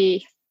to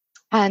be,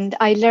 and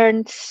I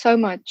learned so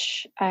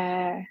much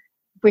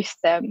with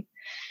them,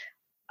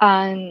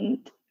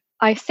 and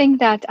I think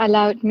that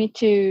allowed me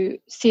to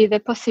see the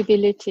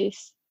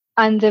possibilities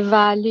and the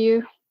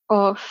value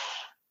of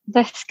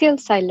the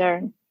skills I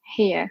learned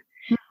here,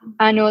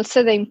 and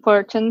also the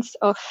importance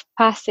of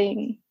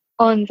passing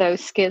on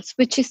those skills,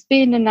 which has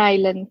been an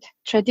island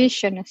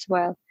tradition as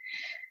well.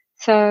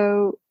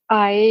 So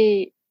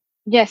I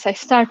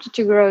started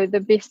to grow the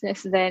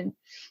business then,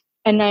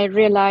 and I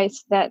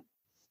realized that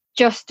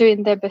just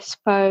doing the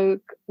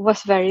bespoke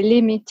was very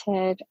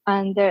limited,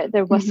 and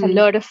there was a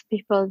lot of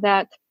people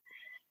that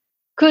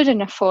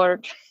couldn't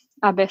afford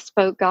a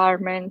bespoke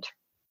garment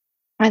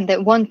and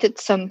that wanted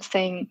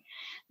something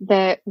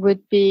that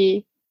would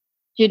be,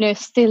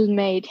 still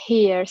made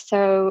here.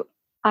 So,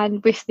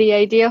 and with the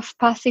idea of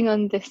passing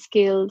on the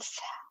skills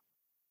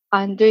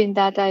and doing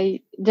that, I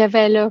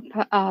developed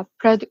a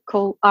product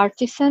called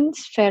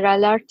Artisans,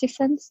 Feral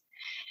Artisans.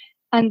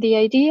 And the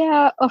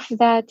idea of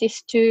that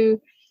is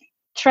to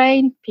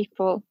train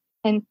people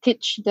and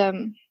teach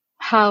them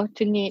how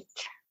to knit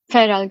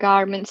feral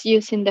garments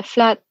using the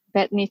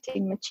flatbed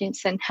knitting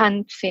machines and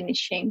hand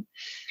finishing.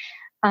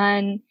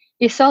 And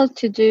it's all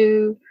to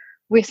do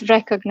with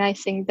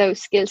recognizing those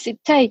skills.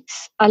 It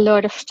takes a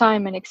lot of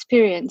time and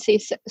experience.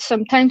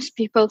 Sometimes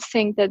people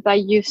think that by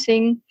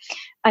using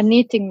a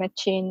knitting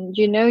machine,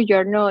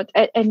 you're not,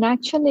 and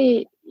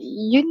actually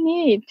you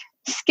need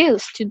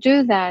skills to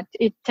do that.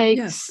 It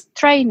takes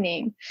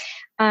training.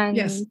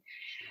 And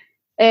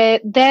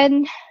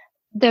then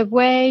the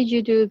way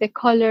you do the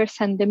colors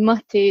and the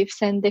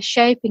motifs and the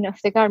shaping of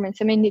the garments,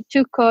 I mean, it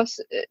took us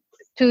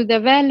to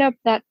develop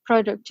that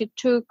product. It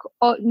took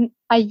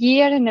a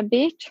year and a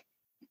bit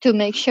to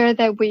make sure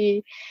that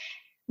we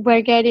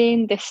were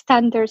getting the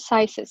standard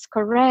sizes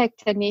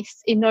correct, and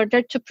it's in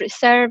order to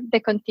preserve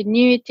the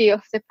continuity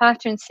of the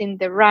patterns in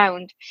the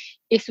round.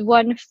 Is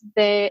one of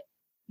the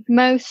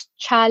most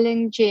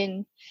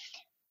challenging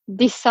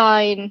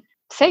design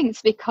things,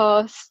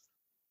 because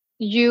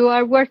you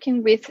are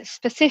working with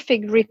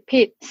specific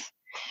repeats,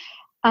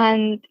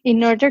 and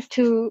in order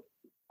to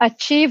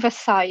achieve a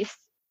size,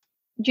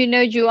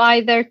 you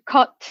either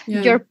cut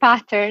your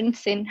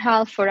patterns in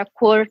half or a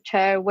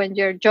quarter when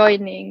you're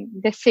joining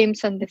the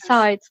seams on the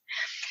sides,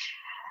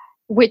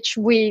 which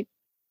we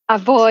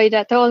avoid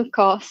at all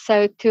costs.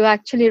 So to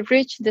actually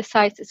reach the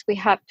sizes, we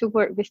have to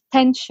work with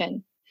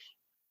tension,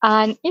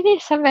 and it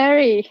is a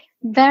very,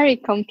 very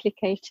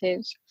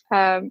complicated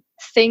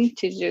thing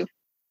to do.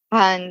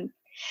 And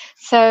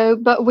so,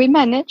 but we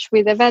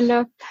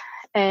develop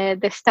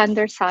the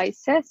standard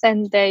sizes,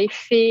 and they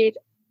fit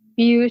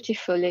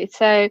beautifully.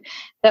 So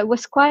that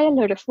was quite a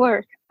lot of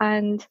work,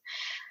 and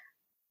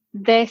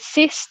the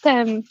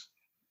system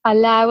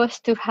allow us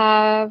to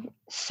have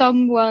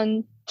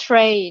someone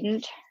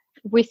trained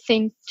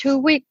within 2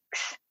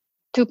 weeks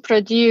to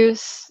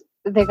produce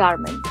the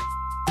garment.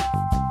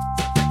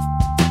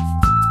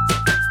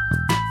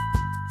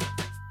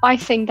 I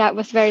think that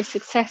was very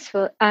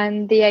successful,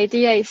 and the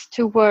idea is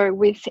to work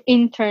with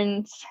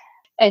interns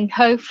and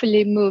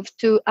hopefully move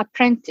to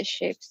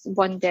apprenticeships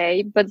one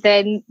day. But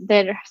then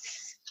there's,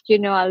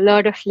 a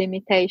lot of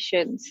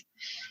limitations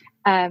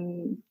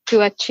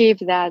to achieve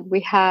that.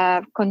 We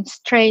have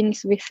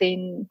constraints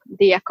within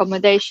the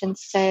accommodation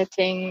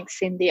settings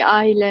in the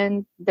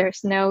island.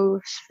 There's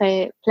no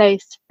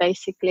place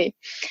basically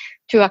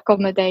to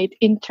accommodate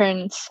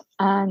interns,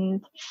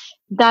 and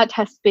that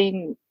has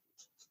been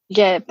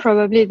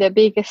probably the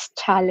biggest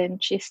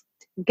challenge is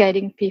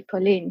getting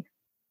people in.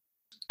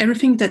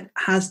 Everything that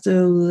has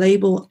the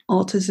label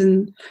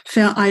artisan,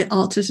 Fair Isle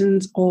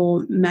Artisans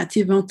or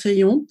Matty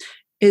Ventillon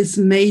is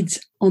made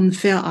on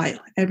Fair Isle.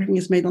 Everything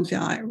is made on Fair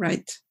Isle,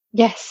 right?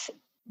 Yes,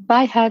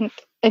 by hand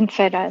in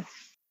Fair Isle.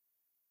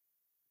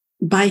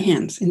 By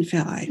hand in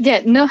Fair Isle.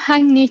 Yeah, no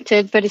hand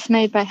knitted, but it's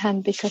made by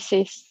hand because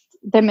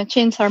the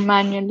machines are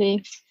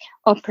manually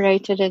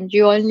operated and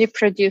you only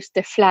produce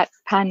the flat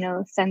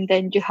panels, and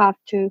then you have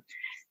to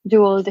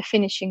do all the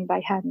finishing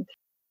by hand.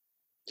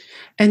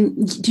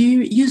 And do you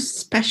use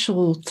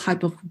special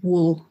type of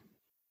wool?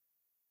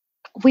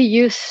 We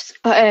use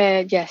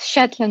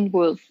Shetland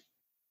wool.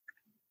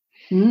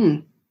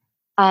 Mm.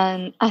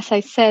 And as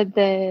I said,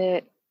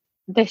 the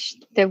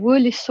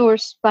wool is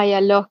sourced by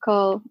a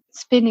local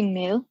spinning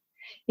mill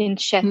in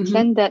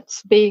Shetland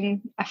that's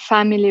been a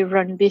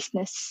family-run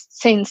business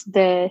since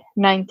the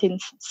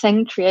 19th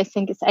century. I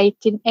think it's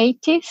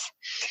 1880s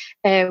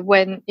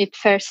when it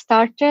first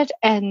started,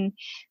 and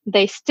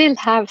they still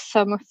have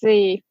some of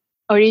the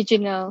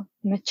original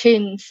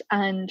machines.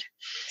 And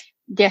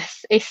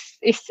yes,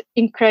 it's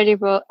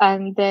incredible,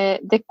 and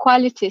the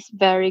quality is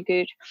very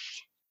good,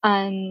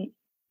 and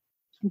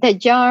the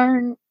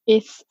yarn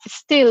is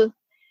still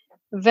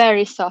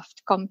very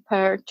soft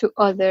compared to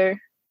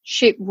other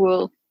sheep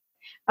wool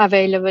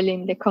available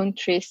in the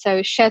country.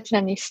 So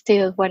Shetland is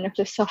still one of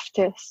the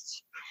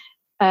softest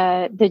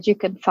that you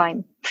can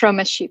find from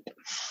a sheep,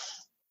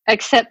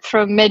 except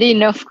from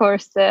Merino, of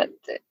course, that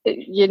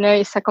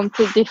it's a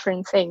complete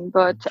different thing.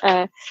 But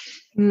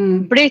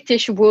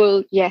British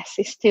wool, yes,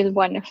 is still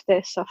one of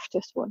the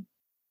softest one.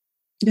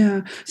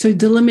 Yeah. So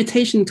the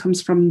limitation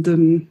comes from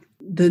the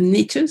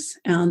knitters,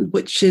 and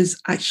which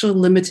is actually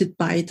limited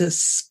by the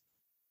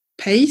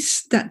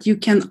space that you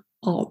can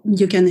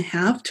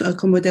have to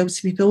accommodate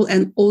people,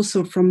 and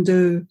also from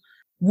the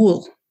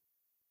wool.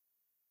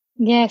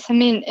 Yes, I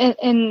mean,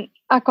 and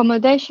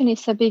accommodation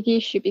is a big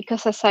issue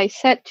because, as I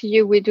said to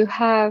you, we do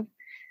have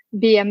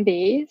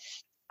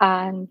B&Bs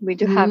and we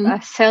do have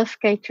a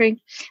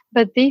self-catering,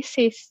 but this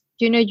is,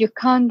 you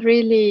can't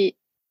really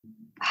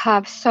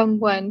have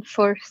someone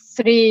for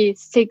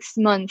 3-6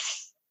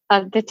 months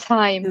at the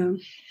time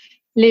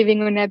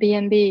living on a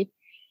B&B,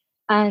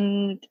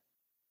 and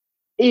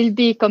it'll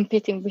be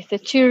competing with the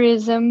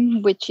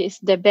tourism, which is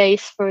the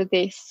base for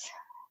these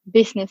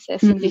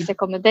businesses in this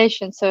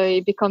accommodation. So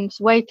it becomes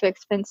way too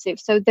expensive.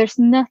 So there's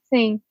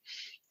nothing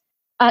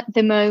at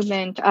the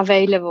moment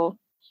available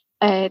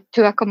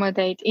to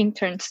accommodate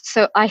interns.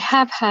 So I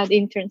have had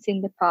interns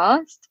in the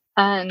past,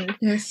 and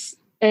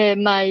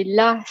my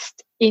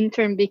last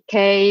intern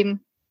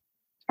became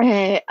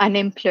an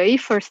employee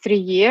for 3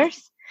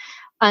 years,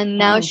 and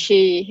now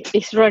she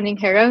is running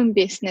her own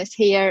business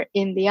here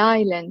in the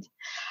island.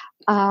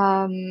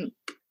 And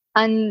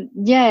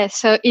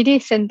so it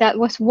is, and that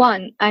was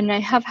one. And I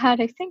have had,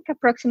 I think,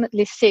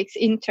 approximately 6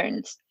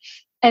 interns,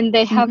 and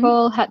they have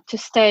all had to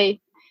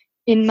stay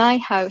in my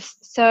house.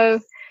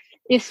 So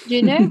it's,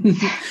 you can't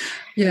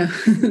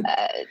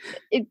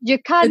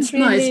it's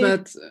really,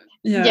 nice,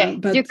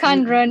 but you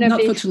can't run a not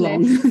business. For too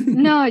long.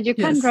 No, you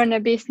can't run a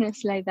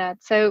business like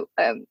that. So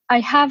I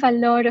have a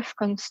lot of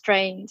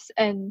constraints,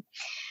 and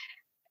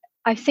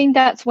I think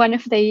that's one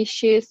of the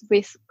issues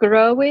with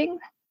growing,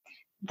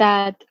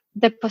 that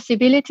the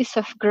possibilities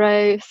of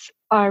growth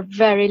are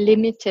very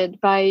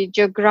limited by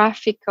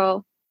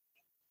geographical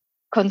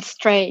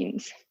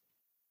constraints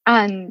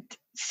and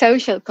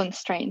social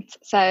constraints.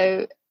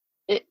 So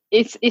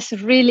it's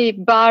really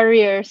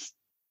barriers,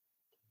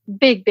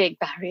 big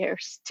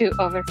barriers to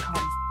overcome.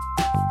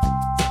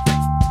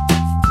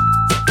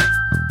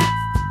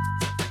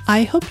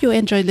 I hope you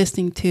enjoyed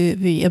listening to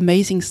the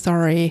amazing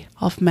story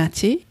of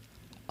Matty,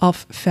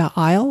 of Fair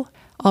Isle,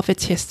 of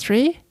its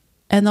history,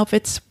 and of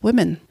its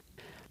women.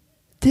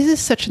 This is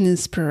such an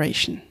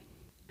inspiration.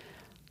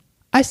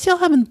 I still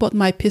haven't bought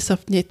my piece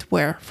of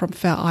knitwear from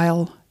Fair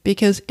Isle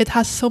because it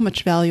has so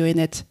much value in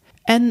it,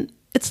 and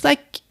it's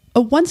like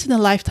a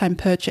once-in-a-lifetime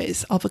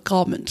purchase of a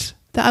garment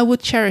that I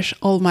would cherish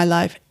all my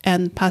life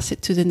and pass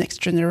it to the next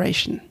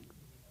generation.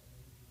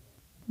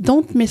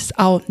 Don't miss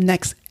our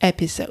next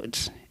episode.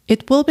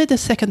 It will be the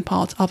second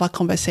part of our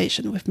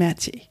conversation with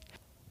Matty.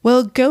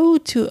 We'll go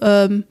to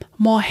a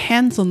more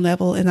hands-on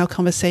level in our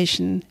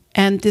conversation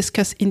and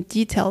discuss in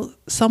detail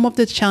some of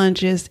the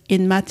challenges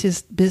in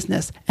Matty's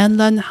business and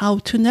learn how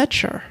to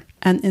nurture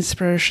an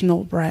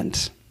inspirational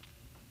brand.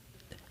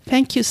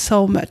 Thank you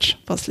so much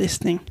for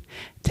listening.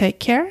 Take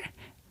care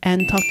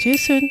and talk to you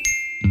soon.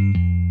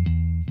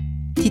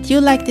 Did you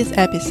like this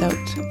episode?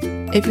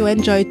 If you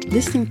enjoyed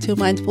listening to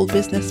Mindful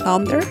Business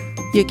Founder,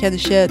 you can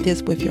share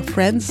this with your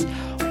friends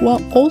who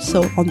are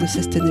also on the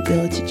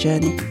sustainability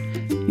journey.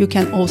 You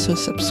can also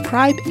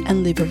subscribe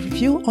and leave a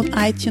review on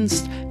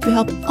iTunes to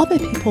help other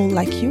people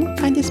like you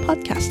find this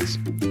podcast.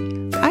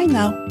 Bye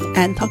now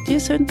and talk to you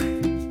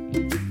soon.